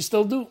money, she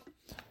still do.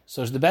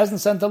 So the Bezdin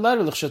sent a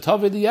letter,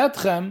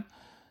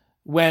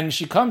 when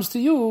she comes to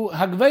you,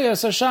 hagveya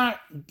sashar,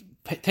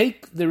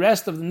 take the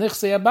rest of the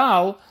nichsei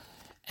abal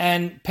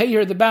and pay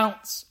her the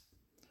balance.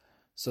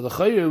 So the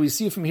chayr, we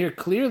see from here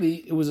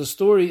clearly, it was a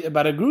story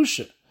about a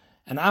grusha.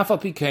 And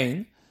afal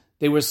pikain,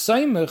 they were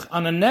saimach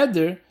on a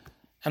neder,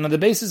 and on the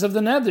basis of the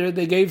neder,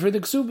 they gave her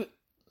the ksubah.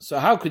 So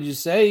how could you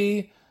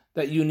say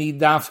that you need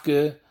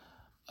dafke?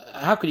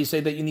 How could you say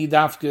that you need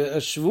dafke a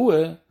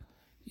shvuah?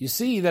 You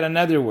see that a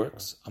neder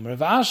works. Amar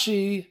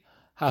Rashi,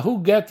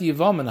 hahu get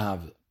yivam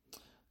have.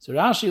 So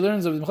Rashi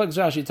learns of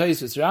Rashi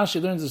Taisus.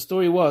 Rashi learns the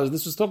story was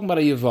this was talking about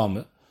a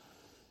yivam,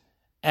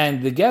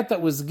 and the get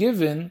that was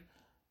given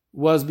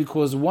was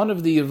because one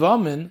of the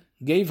yivamin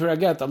gave her a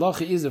get. The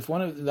halacha is if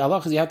one of the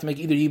halacha is you have to make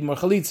either yibum or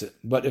chalitza.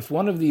 But if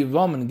one of the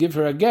yivamin give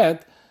her a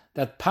get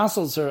that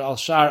passes her al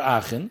shar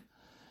achin,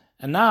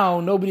 and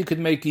now nobody could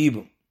make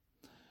yibum.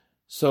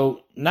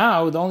 So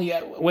now the only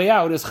way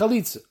out is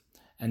chalitza.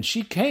 And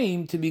she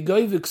came to be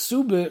goyve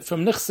ksuba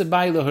from nichse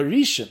bayla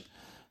harishin.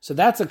 So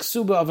that's a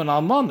ksuba of an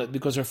almanah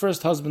because her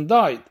first husband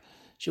died.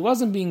 She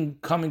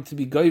wasn't coming to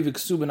be goyve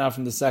ksuba now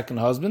from the second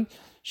husband.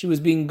 She was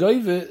being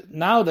goyve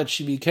now that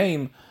she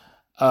became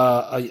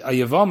a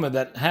yavama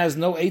that has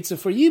no eitzah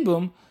for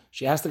yibum.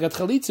 She has to get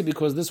chalitza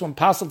because this one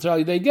pasal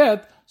tali they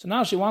get. So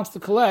now she wants to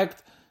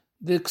collect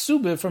the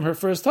ksuba from her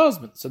first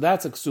husband. So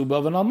that's a ksuba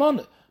of an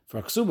almanah. For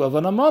a ksuba of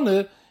an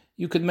almanah,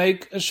 you could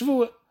make a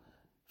shvuah.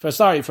 For a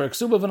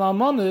ksuba of an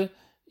almanah,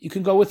 you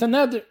can go with a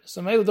neder.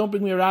 So maybe don't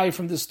bring me a raya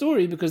from this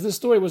story, because this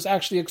story was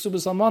actually a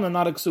ksubas almanah,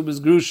 not a ksubas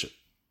grusha.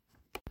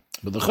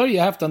 But the chayr, you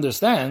have to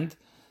understand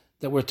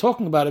that we're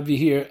talking about over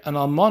here an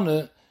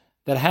almanah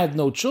that had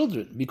no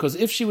children. Because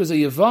if she was a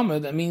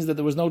yavama, that means that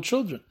there was no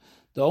children.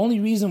 The only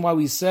reason why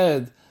we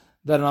said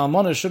that an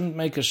almanah shouldn't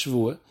make a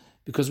shvuah,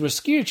 because we're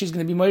scared she's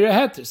going to be moira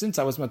heter. Since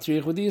I was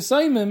matriach with the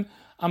yisayimim,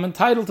 I'm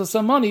entitled to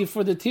some money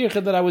for the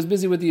tircha that I was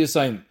busy with the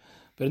yisayimim.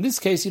 But in this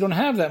case, you don't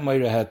have that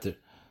moira heter.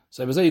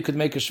 So I was you could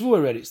make a shvuah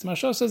already. So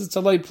Mashal says it's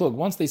a light plug.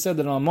 Once they said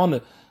that an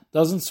almanah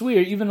doesn't swear,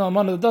 even an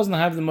almanah that doesn't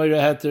have the moira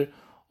heter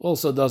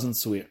also doesn't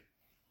swear.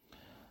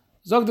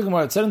 Zog the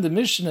Gemara, it said in the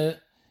Mishnah,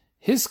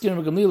 Hiskir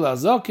Megamlila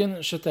Azakin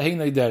Shetahei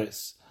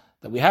Neideris,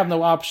 that we have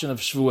no option of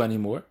shvuah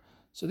anymore.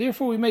 So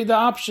therefore we made the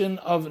option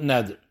of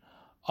neder.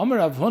 Amar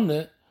Rav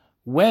Huna,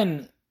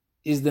 when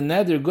is the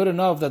neder good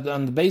enough that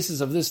on the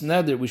basis of this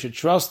neder we should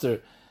trust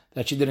her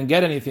that she didn't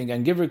get anything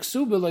and give her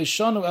ksuba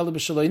leishanu ela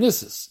b'shalei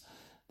nisis?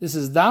 This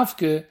is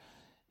dafke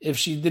if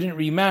she didn't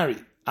remarry.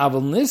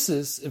 Aval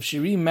nisis, if she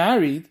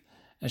remarried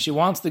and she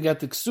wants to get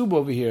the ksuba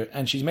over here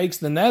and she makes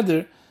the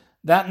neder,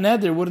 that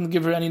neder wouldn't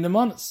give her any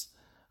nemanis.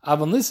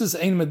 Aval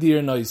nisis ein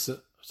madir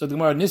noisa. So the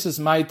Gemara, nisis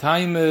my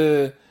time.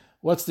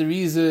 What's the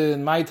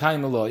reason? My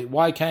time aloi.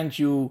 Why can't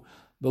you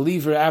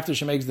believe her after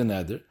she makes the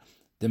neder?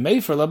 The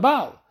mefer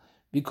labal,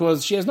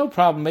 because she has no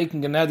problem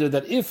making a neder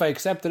that if I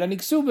accepted any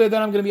ksuba,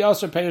 then I'm going to be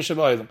also perish of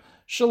oilam.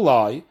 She'll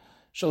lie.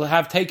 She'll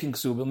have taken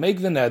ksuba,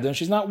 make the neder, and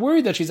she's not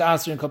worried that she's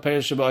answering kol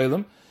perish of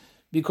oilam,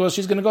 because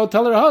she's going to go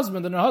tell her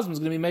husband, and her husband's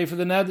going to be made for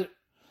the neder.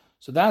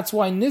 So that's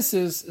why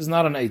nisis is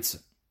not an eitzah.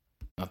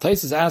 Now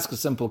Taisus asks a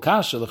simple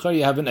kasha. L'chor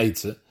you have an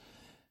eitzah.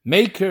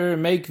 Make her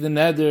make the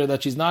neder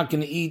that she's not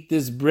going to eat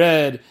this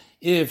bread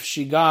if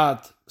she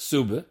got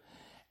ksuba,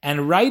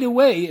 and right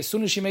away, as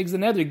soon as she makes the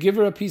neder, give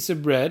her a piece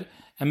of bread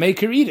and make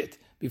her eat it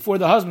before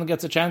the husband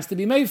gets a chance to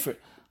be made for.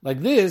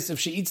 Like this, if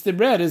she eats the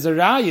bread, is a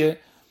raya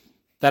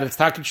that it's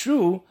taka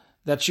true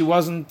that she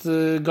wasn't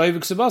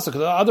goyvik subasa,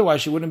 because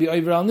otherwise she wouldn't be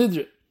over al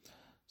nidra.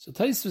 So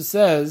Taisva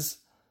says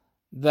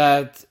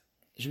that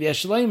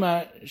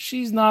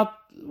she's not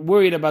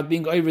worried about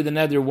being over the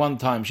neder one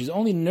time. She's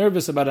only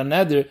nervous about a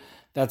neder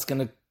that's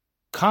going to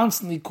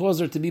constantly cause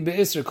her to be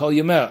be'isr kol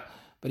yemeh.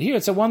 But here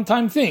it's a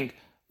one-time thing.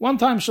 One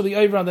time she'll be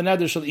over on the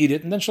neder, she'll eat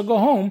it, and then she'll go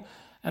home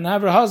and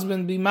have her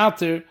husband be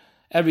matir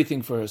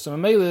everything for her. So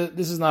Mamela,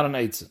 this is not an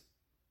eitzah.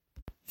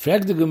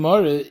 Frag the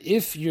Gemara,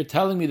 if you're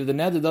telling me that the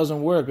neder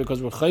doesn't work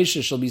because we're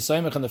chayshish, she'll be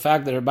saimach on the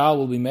fact that her baal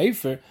will be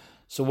mefer,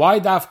 so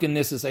why dafkin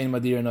nisis ein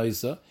madir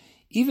noisa?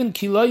 Even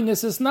kiloi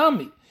nisis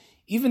nami.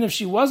 Even if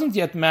she wasn't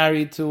yet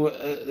married to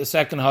a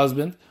second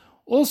husband,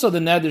 also the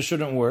neder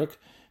shouldn't work,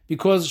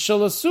 because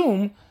she'll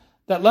assume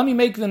that let me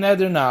make the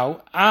neder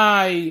now.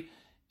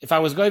 If I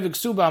was goyvik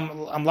suba,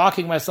 I'm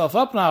locking myself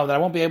up now that I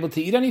won't be able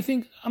to eat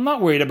anything. I'm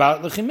not worried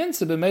about it.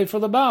 L'chiminsa be made for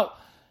the baal.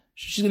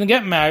 She's going to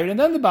get married, and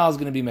then the baal is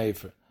going to be made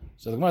for.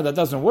 So the Gemara, that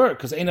doesn't work,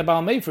 because ain't a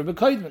baal made for.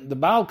 The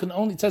baal can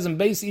only, it says in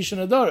base isha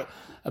nadara,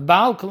 a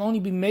baal can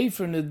only be made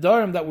for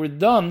nadarim that were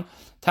done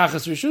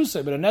tachas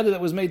rishusay, but a neder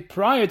that was made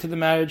prior to the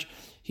marriage,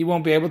 he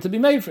won't be able to be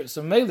made for.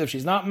 So if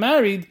she's not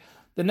married,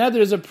 the neder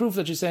is a proof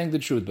that she's saying the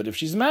truth. But if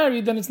she's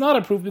married, then it's not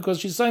a proof because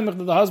she's saying that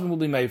the husband will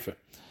be made for.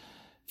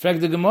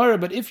 Fact the Gemara,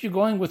 but if you're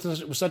going with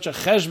such a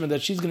cheshbon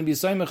that she's going to be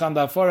saimach on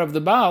the afar of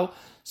the baal,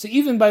 so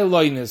even by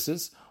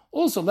loynesses,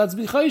 also let's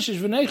be chayshish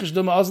v'neichish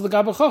duma az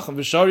l'gaba chacham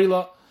v'shari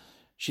la.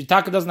 She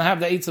taka doesn't have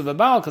the eitz of a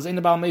baal because ain't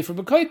a baal made for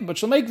b'kaitim, but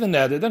she'll make the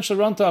neder, then she'll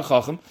run to a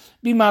chacham,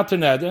 be mater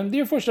neder, and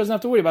therefore she doesn't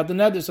have to worry about the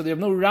neder. So they have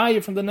no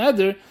raya from the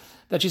neder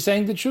that she's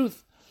saying the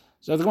truth.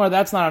 So the Gemara,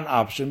 that's not an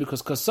option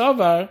because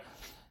kasavar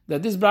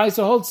that this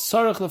brayso holds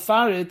sarach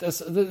lefarit as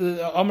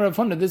the Amar of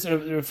Huna. This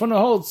Rav Huna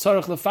holds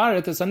sarach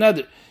lefarit as a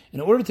neder. In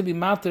order to be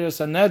mater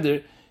as a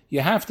neder, you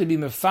have to be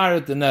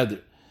mefaret the neder.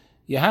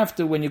 You have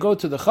to, when you go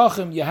to the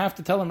chacham, you have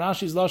to tell him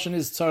Rashi's lashon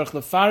is sarach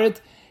lefarit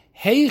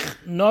heich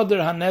noder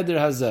haneder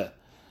hazeh.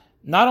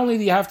 Not only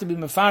do you have to be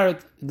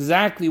mefaret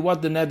exactly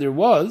what the neder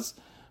was,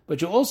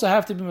 but you also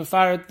have to be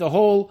mefaret the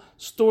whole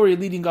story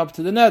leading up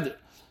to the neder.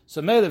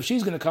 So Mele, if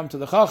she's going to come to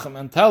the chacham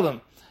and tell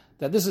him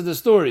that this is the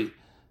story,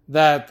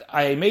 that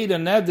I made a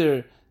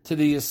neder to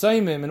the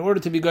Yisayimim in order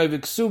to be goyve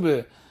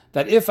ksubah,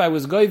 that if I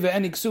was goyve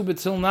any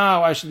ksubah till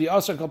now, I should be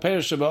asar kal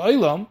perish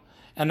ba'olam,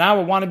 and now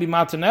I want to be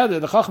mater neder,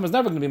 the chacham is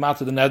never going to be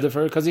mater the neder for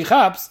her, because he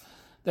chaps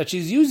that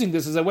she's using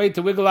this as a way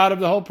to wiggle out of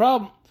the whole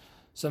problem.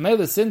 So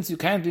Mele, since you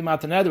can't be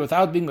mater neder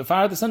without being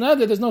mefaret as a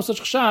neder, there's no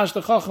such chashash,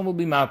 the chacham will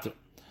be mater.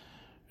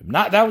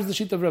 That was the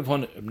sheet of Rav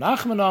Huna. Reb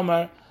Nachman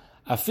Amar,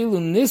 afilu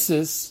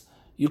nisis,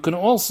 you can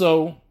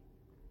also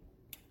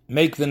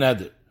make the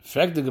neder.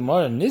 Frag the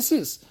Gemara,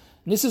 nisis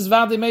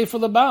vade mei for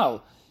the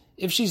baal.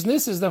 If she's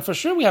nisis, then for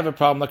sure we have a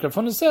problem, like Rav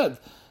Huna said.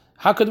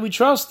 How could we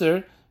trust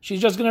her? She's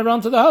just going to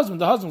run to the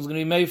husband. The husband's going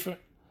to be meifer.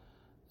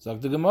 So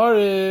the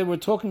Gemara, we're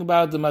talking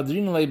about the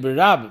madrin le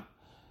berabim.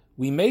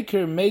 We make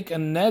her make a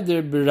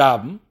neder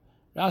berabim.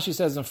 Rashi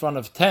says in front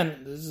of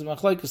 10. This is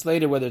machlokes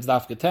later whether it's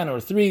dafka 10 or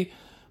 3.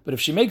 But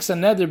if she makes a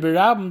neder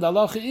berabim, the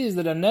halacha is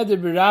that a neder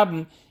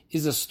berabim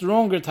is a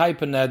stronger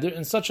type of neder,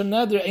 and such a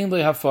neder ain't le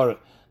hafara.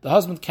 The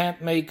husband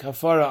can't make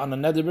hafara on a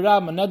neder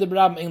berabim. A neder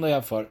berabim ain't le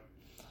hafara.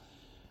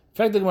 In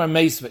fact, the Gemara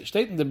meisve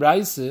state in the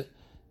Braise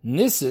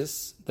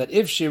nisis that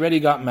if she already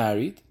got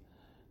married,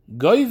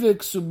 goyvik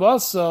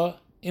subasa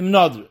im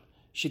nodr,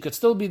 she could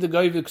still be the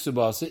goyvik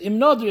subasa im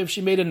nodr if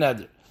she made a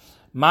neder.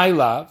 My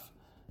love,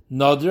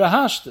 nodr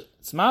hashta.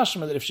 It's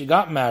mashma that if she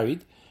got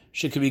married,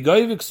 she could be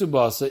goyvik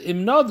subasa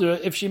im nodr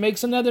if she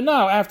makes a neder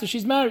now after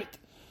she's married.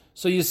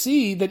 So you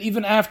see that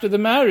even after the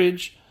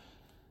marriage,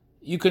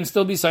 you can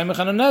still be saimach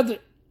on a neder.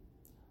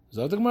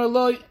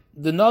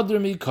 The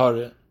nodr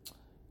mikare.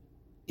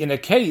 In a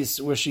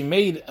case where she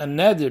made a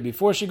neder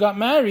before she got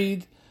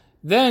married,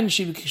 then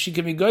she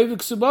can be goyvik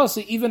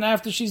subasa even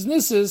after she's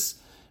nisis,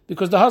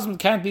 because the husband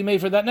can't be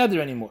made for that neder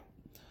anymore.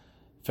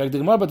 In fact, the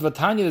Gemara, but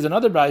Vatanya, there's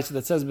another brayso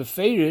that says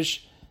beferish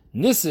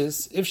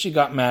nisis if she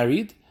got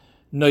married,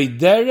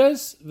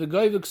 noideres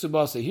v'goyvik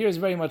subasa. Here is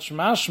very much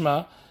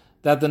mashma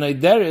that the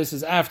noideres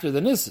is after the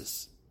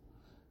nisis,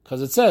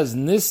 because it says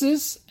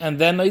nisis and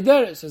then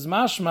noideres is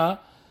mashma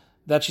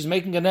that she's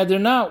making a neder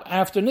now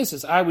after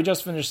nisis. We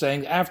just finished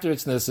saying after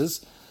it's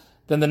nisis,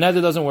 then the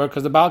neder doesn't work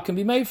because the baal can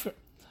be made for.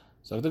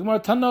 So the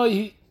Gemara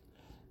Tanoi,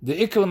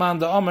 the ikelaman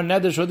the Amar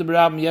neder shod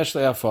berabim yesh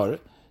le'afar,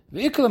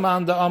 the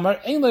ikelaman the Amar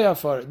ein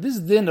le'afar. This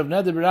din of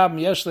neder berabim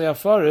yesh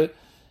le'afar,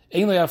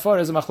 ein le'afar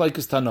is a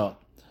machlokes Tana.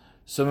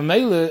 So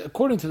Mamele,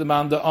 according to the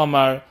man the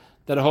Amar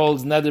that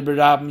holds neder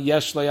berabim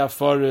yesh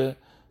le'afar,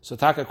 so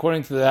tak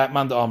according to that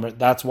man the Amar,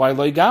 that's why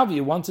loy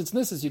gavi. Once it's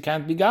nisis, you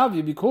can't be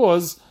gavi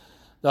because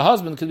the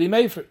husband could be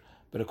mefer.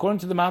 But according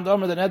to the Mount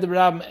Omer, the neder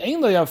berabim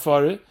ain't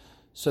le'afar,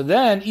 so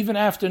then even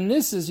after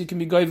nisis you can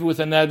be goyve with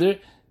a neder,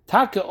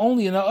 taka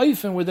only in a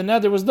oifen where the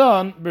neder was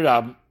done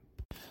berabim.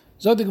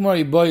 Zot the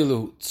Gemara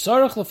boilu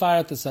tzarich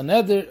lefaret as a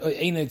neder or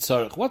ain't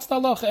tzarich. What's the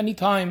halacha?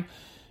 Anytime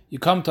you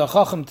come to a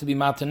chacham to be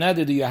mater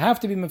neder, do you have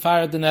to be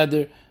mefaret the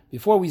neder?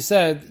 Before we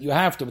said you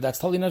have to, but that's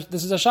totally not,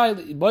 this is a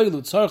shayla.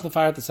 Boilu tzorch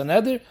lefarat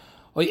saneder,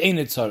 or ain't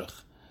tzorch.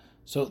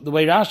 So the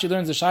way Rashi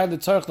learns the shayla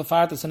tzorch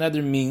lefarat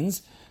saneder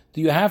means,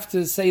 do you have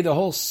to say the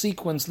whole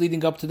sequence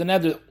leading up to the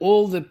neder,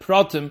 all the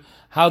pratim,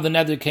 how the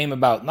neder came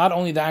about, not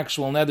only the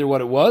actual neder, what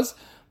it was,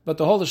 but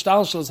the whole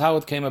shtalshel is how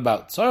it came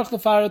about. Tzorch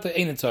lefarat or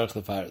ain't tzorch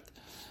lefarat.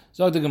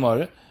 So the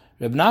Gemara,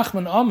 Reb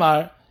Nachman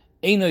Omar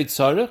einoi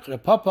tzorch,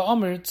 Reb Papa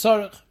Omar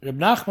tzorch, Reb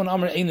Nachman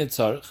Omar einoi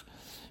tzorch.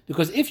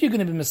 Because if you're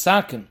going to be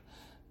mesaken,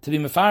 to be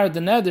mefared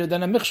the neder,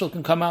 then a michshel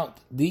can come out.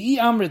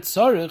 The I amrit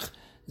tzorich,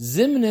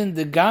 zimnin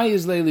the guy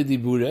is leili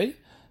diburei,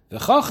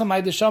 v'chachem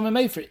ay desham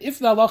mefer. If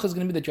the halach is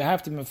going to be that you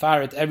have to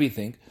mefared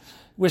everything,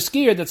 we're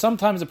scared that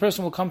sometimes a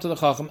person will come to the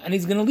chacham and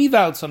he's going to leave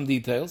out some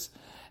details.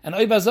 And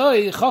oy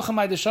bazoi, chachem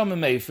ay desham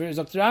mefer,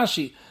 Dr.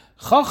 Rashi,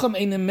 chachem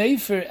ein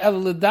mefer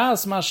el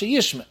ledas ma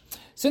sheyishme.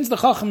 Since the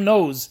chacham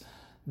knows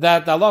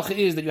that the halach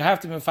is that you have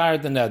to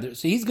mefared the neder,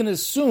 so he's going to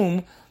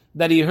assume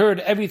that he heard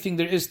everything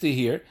there is to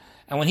hear.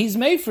 And when he's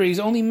mefer, he's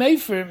only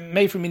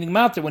mefer meaning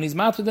matter. When he's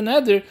matter the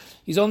neder,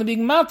 he's only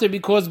being matter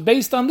because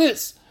based on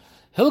this.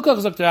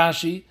 Hilkach Dr.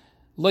 Rashi,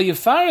 lo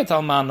yefaret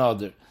al man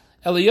nader,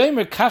 el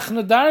yomer kach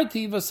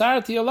nadarti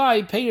vasarti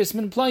alai peiris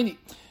min pliny.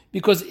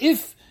 Because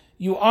if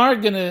you are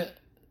going to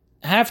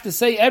have to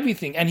say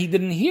everything, and he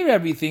didn't hear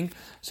everything,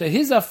 so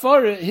his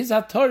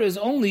hatorah is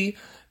only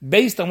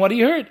based on what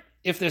he heard.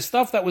 If there's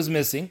stuff that was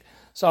missing,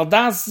 so al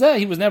das zeh,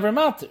 he was never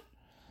matter.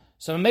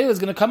 So Mela is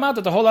going to come out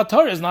that the whole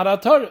hatorah is not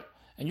hatorah.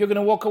 And you're going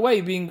to walk away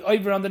being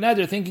over on the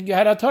neder, thinking you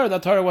had a Torah.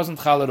 That Torah wasn't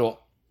chal at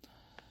all.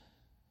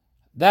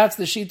 That's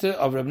the shita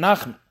of Reb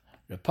Nachman.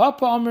 Reb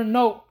Papa Omer,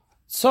 no,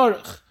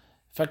 tzorich.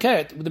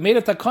 Fakert, the made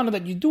a takana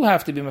that you do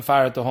have to be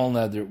mefaret the whole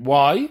neder.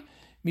 Why?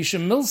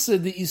 Mishum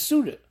milsa the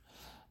isura.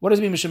 What does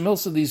it mean Mishum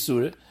milsa the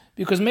isura?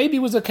 Because maybe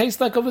it was a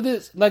case like over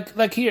this,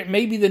 like here.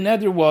 Maybe the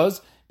neder was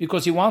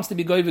because he wants to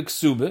be goyvik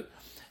suba,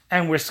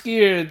 and we're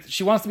scared.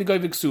 She wants to be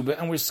goyvik suba,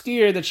 and we're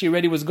scared that she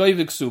already was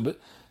goyvik suba.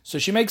 So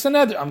she makes a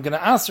neder. I'm going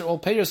to ask her, all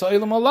payers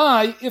ha'olam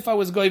alai, if I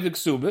was goyvik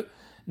suba.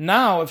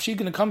 Now, if she's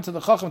going to come to the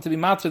chacham to be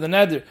matter the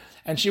neder,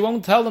 and she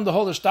won't tell him the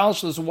whole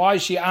shtalshus why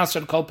she asked her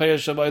to call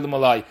payers ha'olam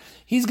alai,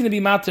 he's going to be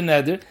matter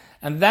neder,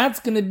 and that's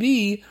going to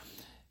be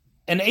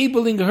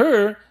enabling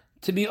her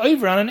to be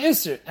over on an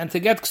isser, and to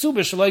get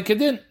ksuba shalai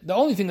kedin. The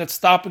only thing that's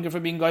stopping her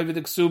from being goyvik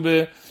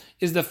ksuba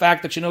is the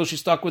fact that she knows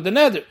she's stuck with the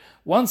neder.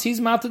 Once he's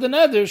matter the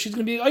neder, she's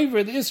going to be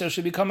over the isser,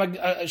 she'll become a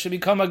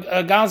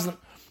gazlan.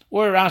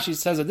 Or Rashi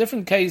says a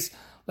different case.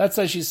 Let's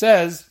say she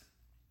says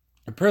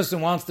a person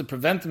wants to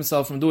prevent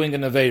himself from doing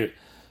an aveir.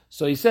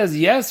 So he says,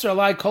 yes,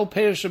 Ralai kol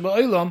perish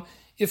ba'olam,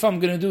 if I'm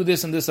going to do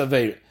this and this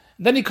aveir.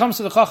 Then he comes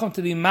to the chacham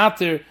to be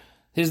matter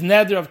his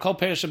neder of kol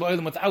perish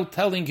ba'olam without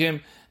telling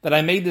him that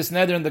I made this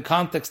neder in the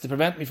context to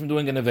prevent me from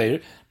doing an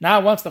aveir.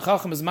 Now, once the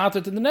chacham is matter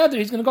to the neder,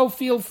 he's going to go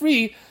feel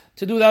free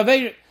to do the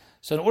aveir.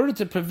 So in order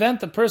to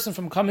prevent a person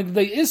from coming to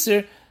the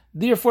isser,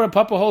 therefore a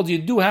papa holds you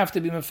do have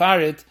to be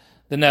mefarit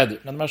the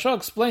neder. Now the Mashal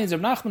explains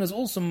Reb Nachman is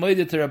also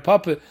moeded to Reb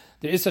Papa.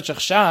 There is such a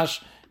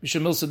chash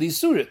mishum milsa di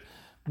surah.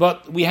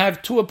 But we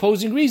have two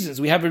opposing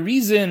reasons. We have a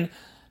reason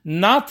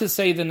not to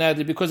say the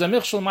neder because a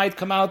michshel might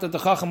come out that the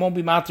chacham won't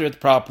be matter it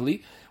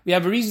properly. We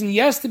have a reason,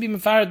 yes, to be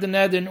mefared the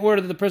neder in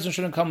order that the person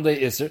shouldn't come to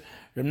the iser.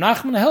 Reb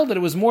Nachman held that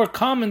it was more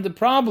common the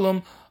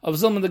problem of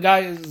zimnin the guy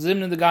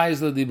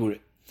is the dibure.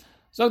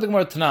 So the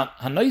Gemara Tanan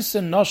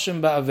hanoisen noshim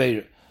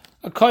ba'aveir.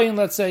 A kohen,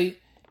 let's say,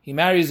 he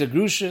marries a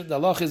grusha. The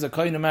halach is a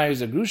kohen who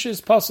marries a grusha.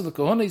 He's possible the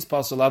kohuna. He's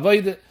possible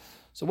avoida.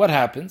 So what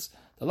happens?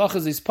 The halach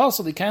is he's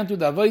possible. He can't do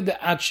the avoida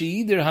at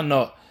she'idir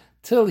hana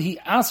till he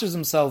answers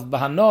himself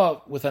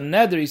b'hana with a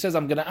neder. He says,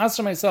 I'm going to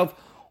answer myself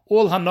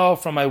all hana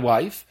from my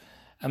wife.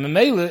 And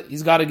memela,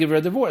 he's got to give her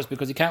a divorce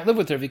because he can't live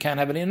with her if he can't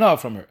have any hana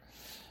from her.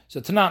 So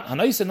tanan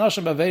hanoisa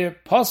nashim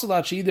b'aveir possible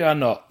at she'idir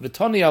hana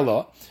v'toni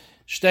Allah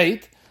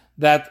state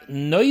that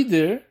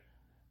noider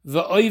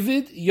the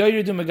oivid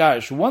yoyer do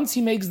megarish. Once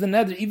he makes the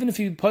neder, even if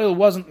the poil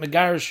wasn't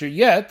megarisher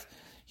yet,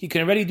 he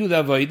can already do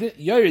the avodah.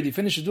 Yoyer, he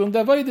finishes doing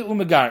the avodah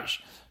umegarish.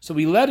 So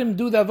we let him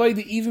do the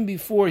avodah even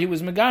before he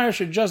was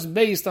megarisher, just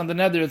based on the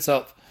neder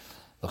itself.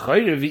 If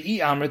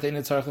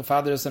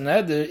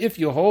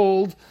you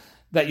hold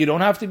that you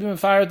don't have to be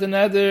mefared the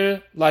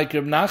neder, like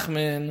Reb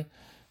Nachman,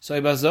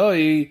 so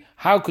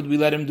how could we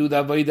let him do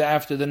the avodah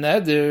after the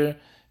neder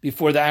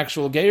before the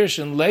actual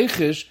gerushin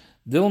leichish?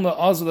 Dilma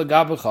azla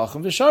gabe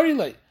chacham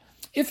v'sharilei.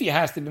 If he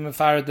has to be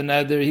mefared the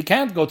neder, he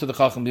can't go to the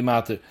chacham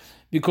b'mater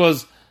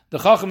because the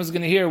chacham is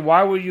going to hear,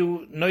 why were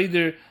you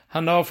noider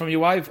hana from your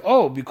wife?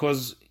 Oh,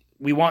 because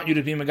we want you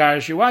to be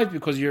megarish your wife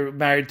because you're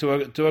married to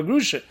a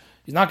grusha.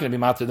 He's not going to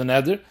be mater the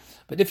neder.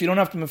 But if you don't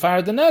have to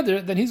mefared the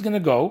neder, then he's going to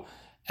go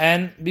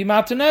and be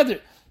mater neder.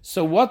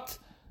 So what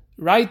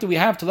right do we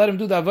have to let him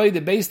do the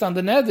avodah based on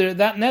the neder?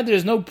 That neder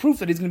is no proof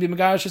that he's going to be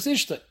megarish his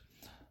ishta.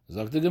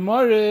 Zok the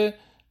Gemara.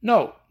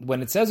 No,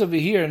 when it says over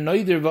here,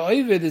 noider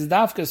va'ovid is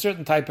dafka a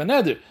certain type of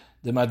neder.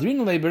 The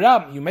madrin le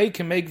berabim, you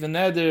can make the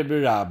neder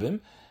berabim,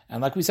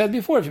 and like we said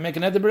before, if you make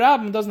a neder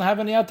berabim, it doesn't have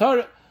any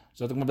atorah.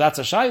 So that's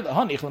a shayla.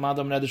 Honich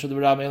lemadam neder should the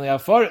Rab only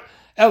afar.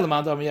 El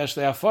lemadam yesh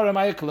le afar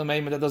ma'ik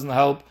lemeim. That doesn't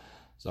help.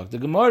 So the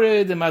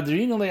Gemara the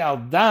madrina le al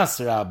das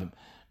rabim.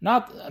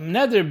 Not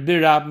neder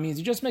birab means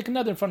you just make a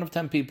neder in front of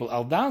 10 people.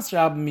 Al das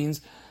rabim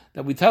means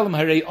that we tell them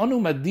harei onu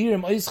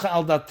madirim oischa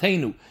al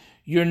datenu.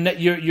 Your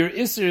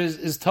isser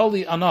is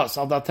totally on us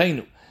al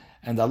datenu.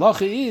 And the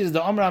halacha is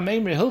the Amra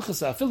Meimer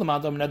Hilchasa Filam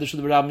Adam Neder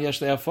Shul Rabim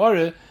Yesh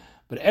Le'Hafara,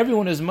 but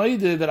everyone is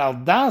moide that Al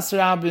Das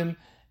Rabim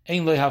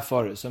Ein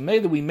Le'Hafara. So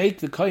maybe we make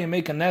the kohen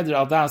make a neder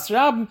Al Das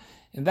Rabim.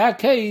 In that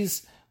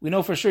case, we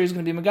know for sure he's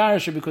going to be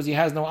Megarisher because he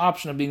has no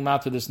option of being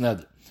mad to this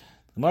neder.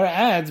 The Gemara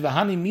adds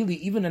V'Hani Mili,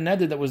 even a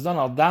neder that was done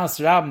Al Das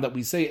Rabim that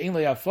we say Ein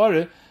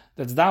Le'Hafara,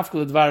 that's Dafka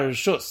L'Dvar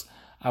Rishus.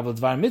 Aval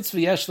Dvar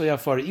Mitzvah Yesh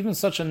Le'Hafara. Even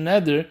such a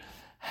neder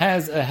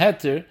has a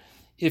heter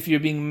if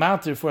you're being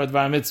matter for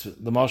Advar Mitzvah.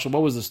 The Marshal,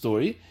 what was the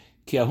story?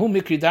 Ki ahu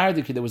mikri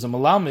dardiki, there was a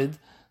Malamed,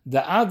 the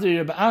Adri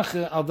Reb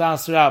Acha al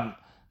Das Rabim.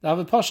 The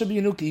Avid Pasha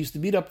B'Yenuki used to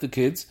beat up the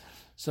kids.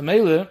 So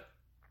Mele,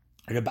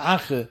 Reb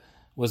Acha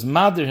was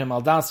madder him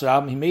al Das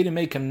Rabim. He made him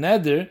make a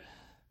neder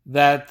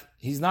that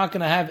he's not going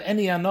to have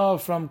any anah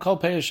from Kol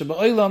Perish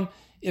Ba'olam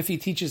if he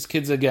teaches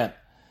kids again.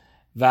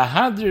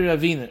 V'hadri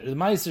Ravina, the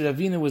Meister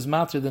Ravina was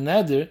matter the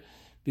neder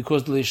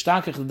because the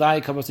L'ishtakach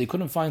l'dai kabas, he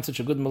couldn't find such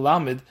a good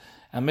Malamed,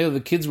 and maybe the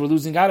kids were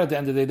losing out at the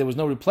end of the day. There was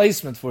no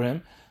replacement for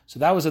him. So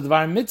that was a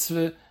Dvar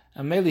Mitzvah,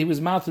 and maybe he was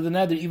mouth to the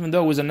neder, even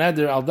though it was a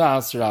neder al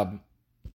das Rabim.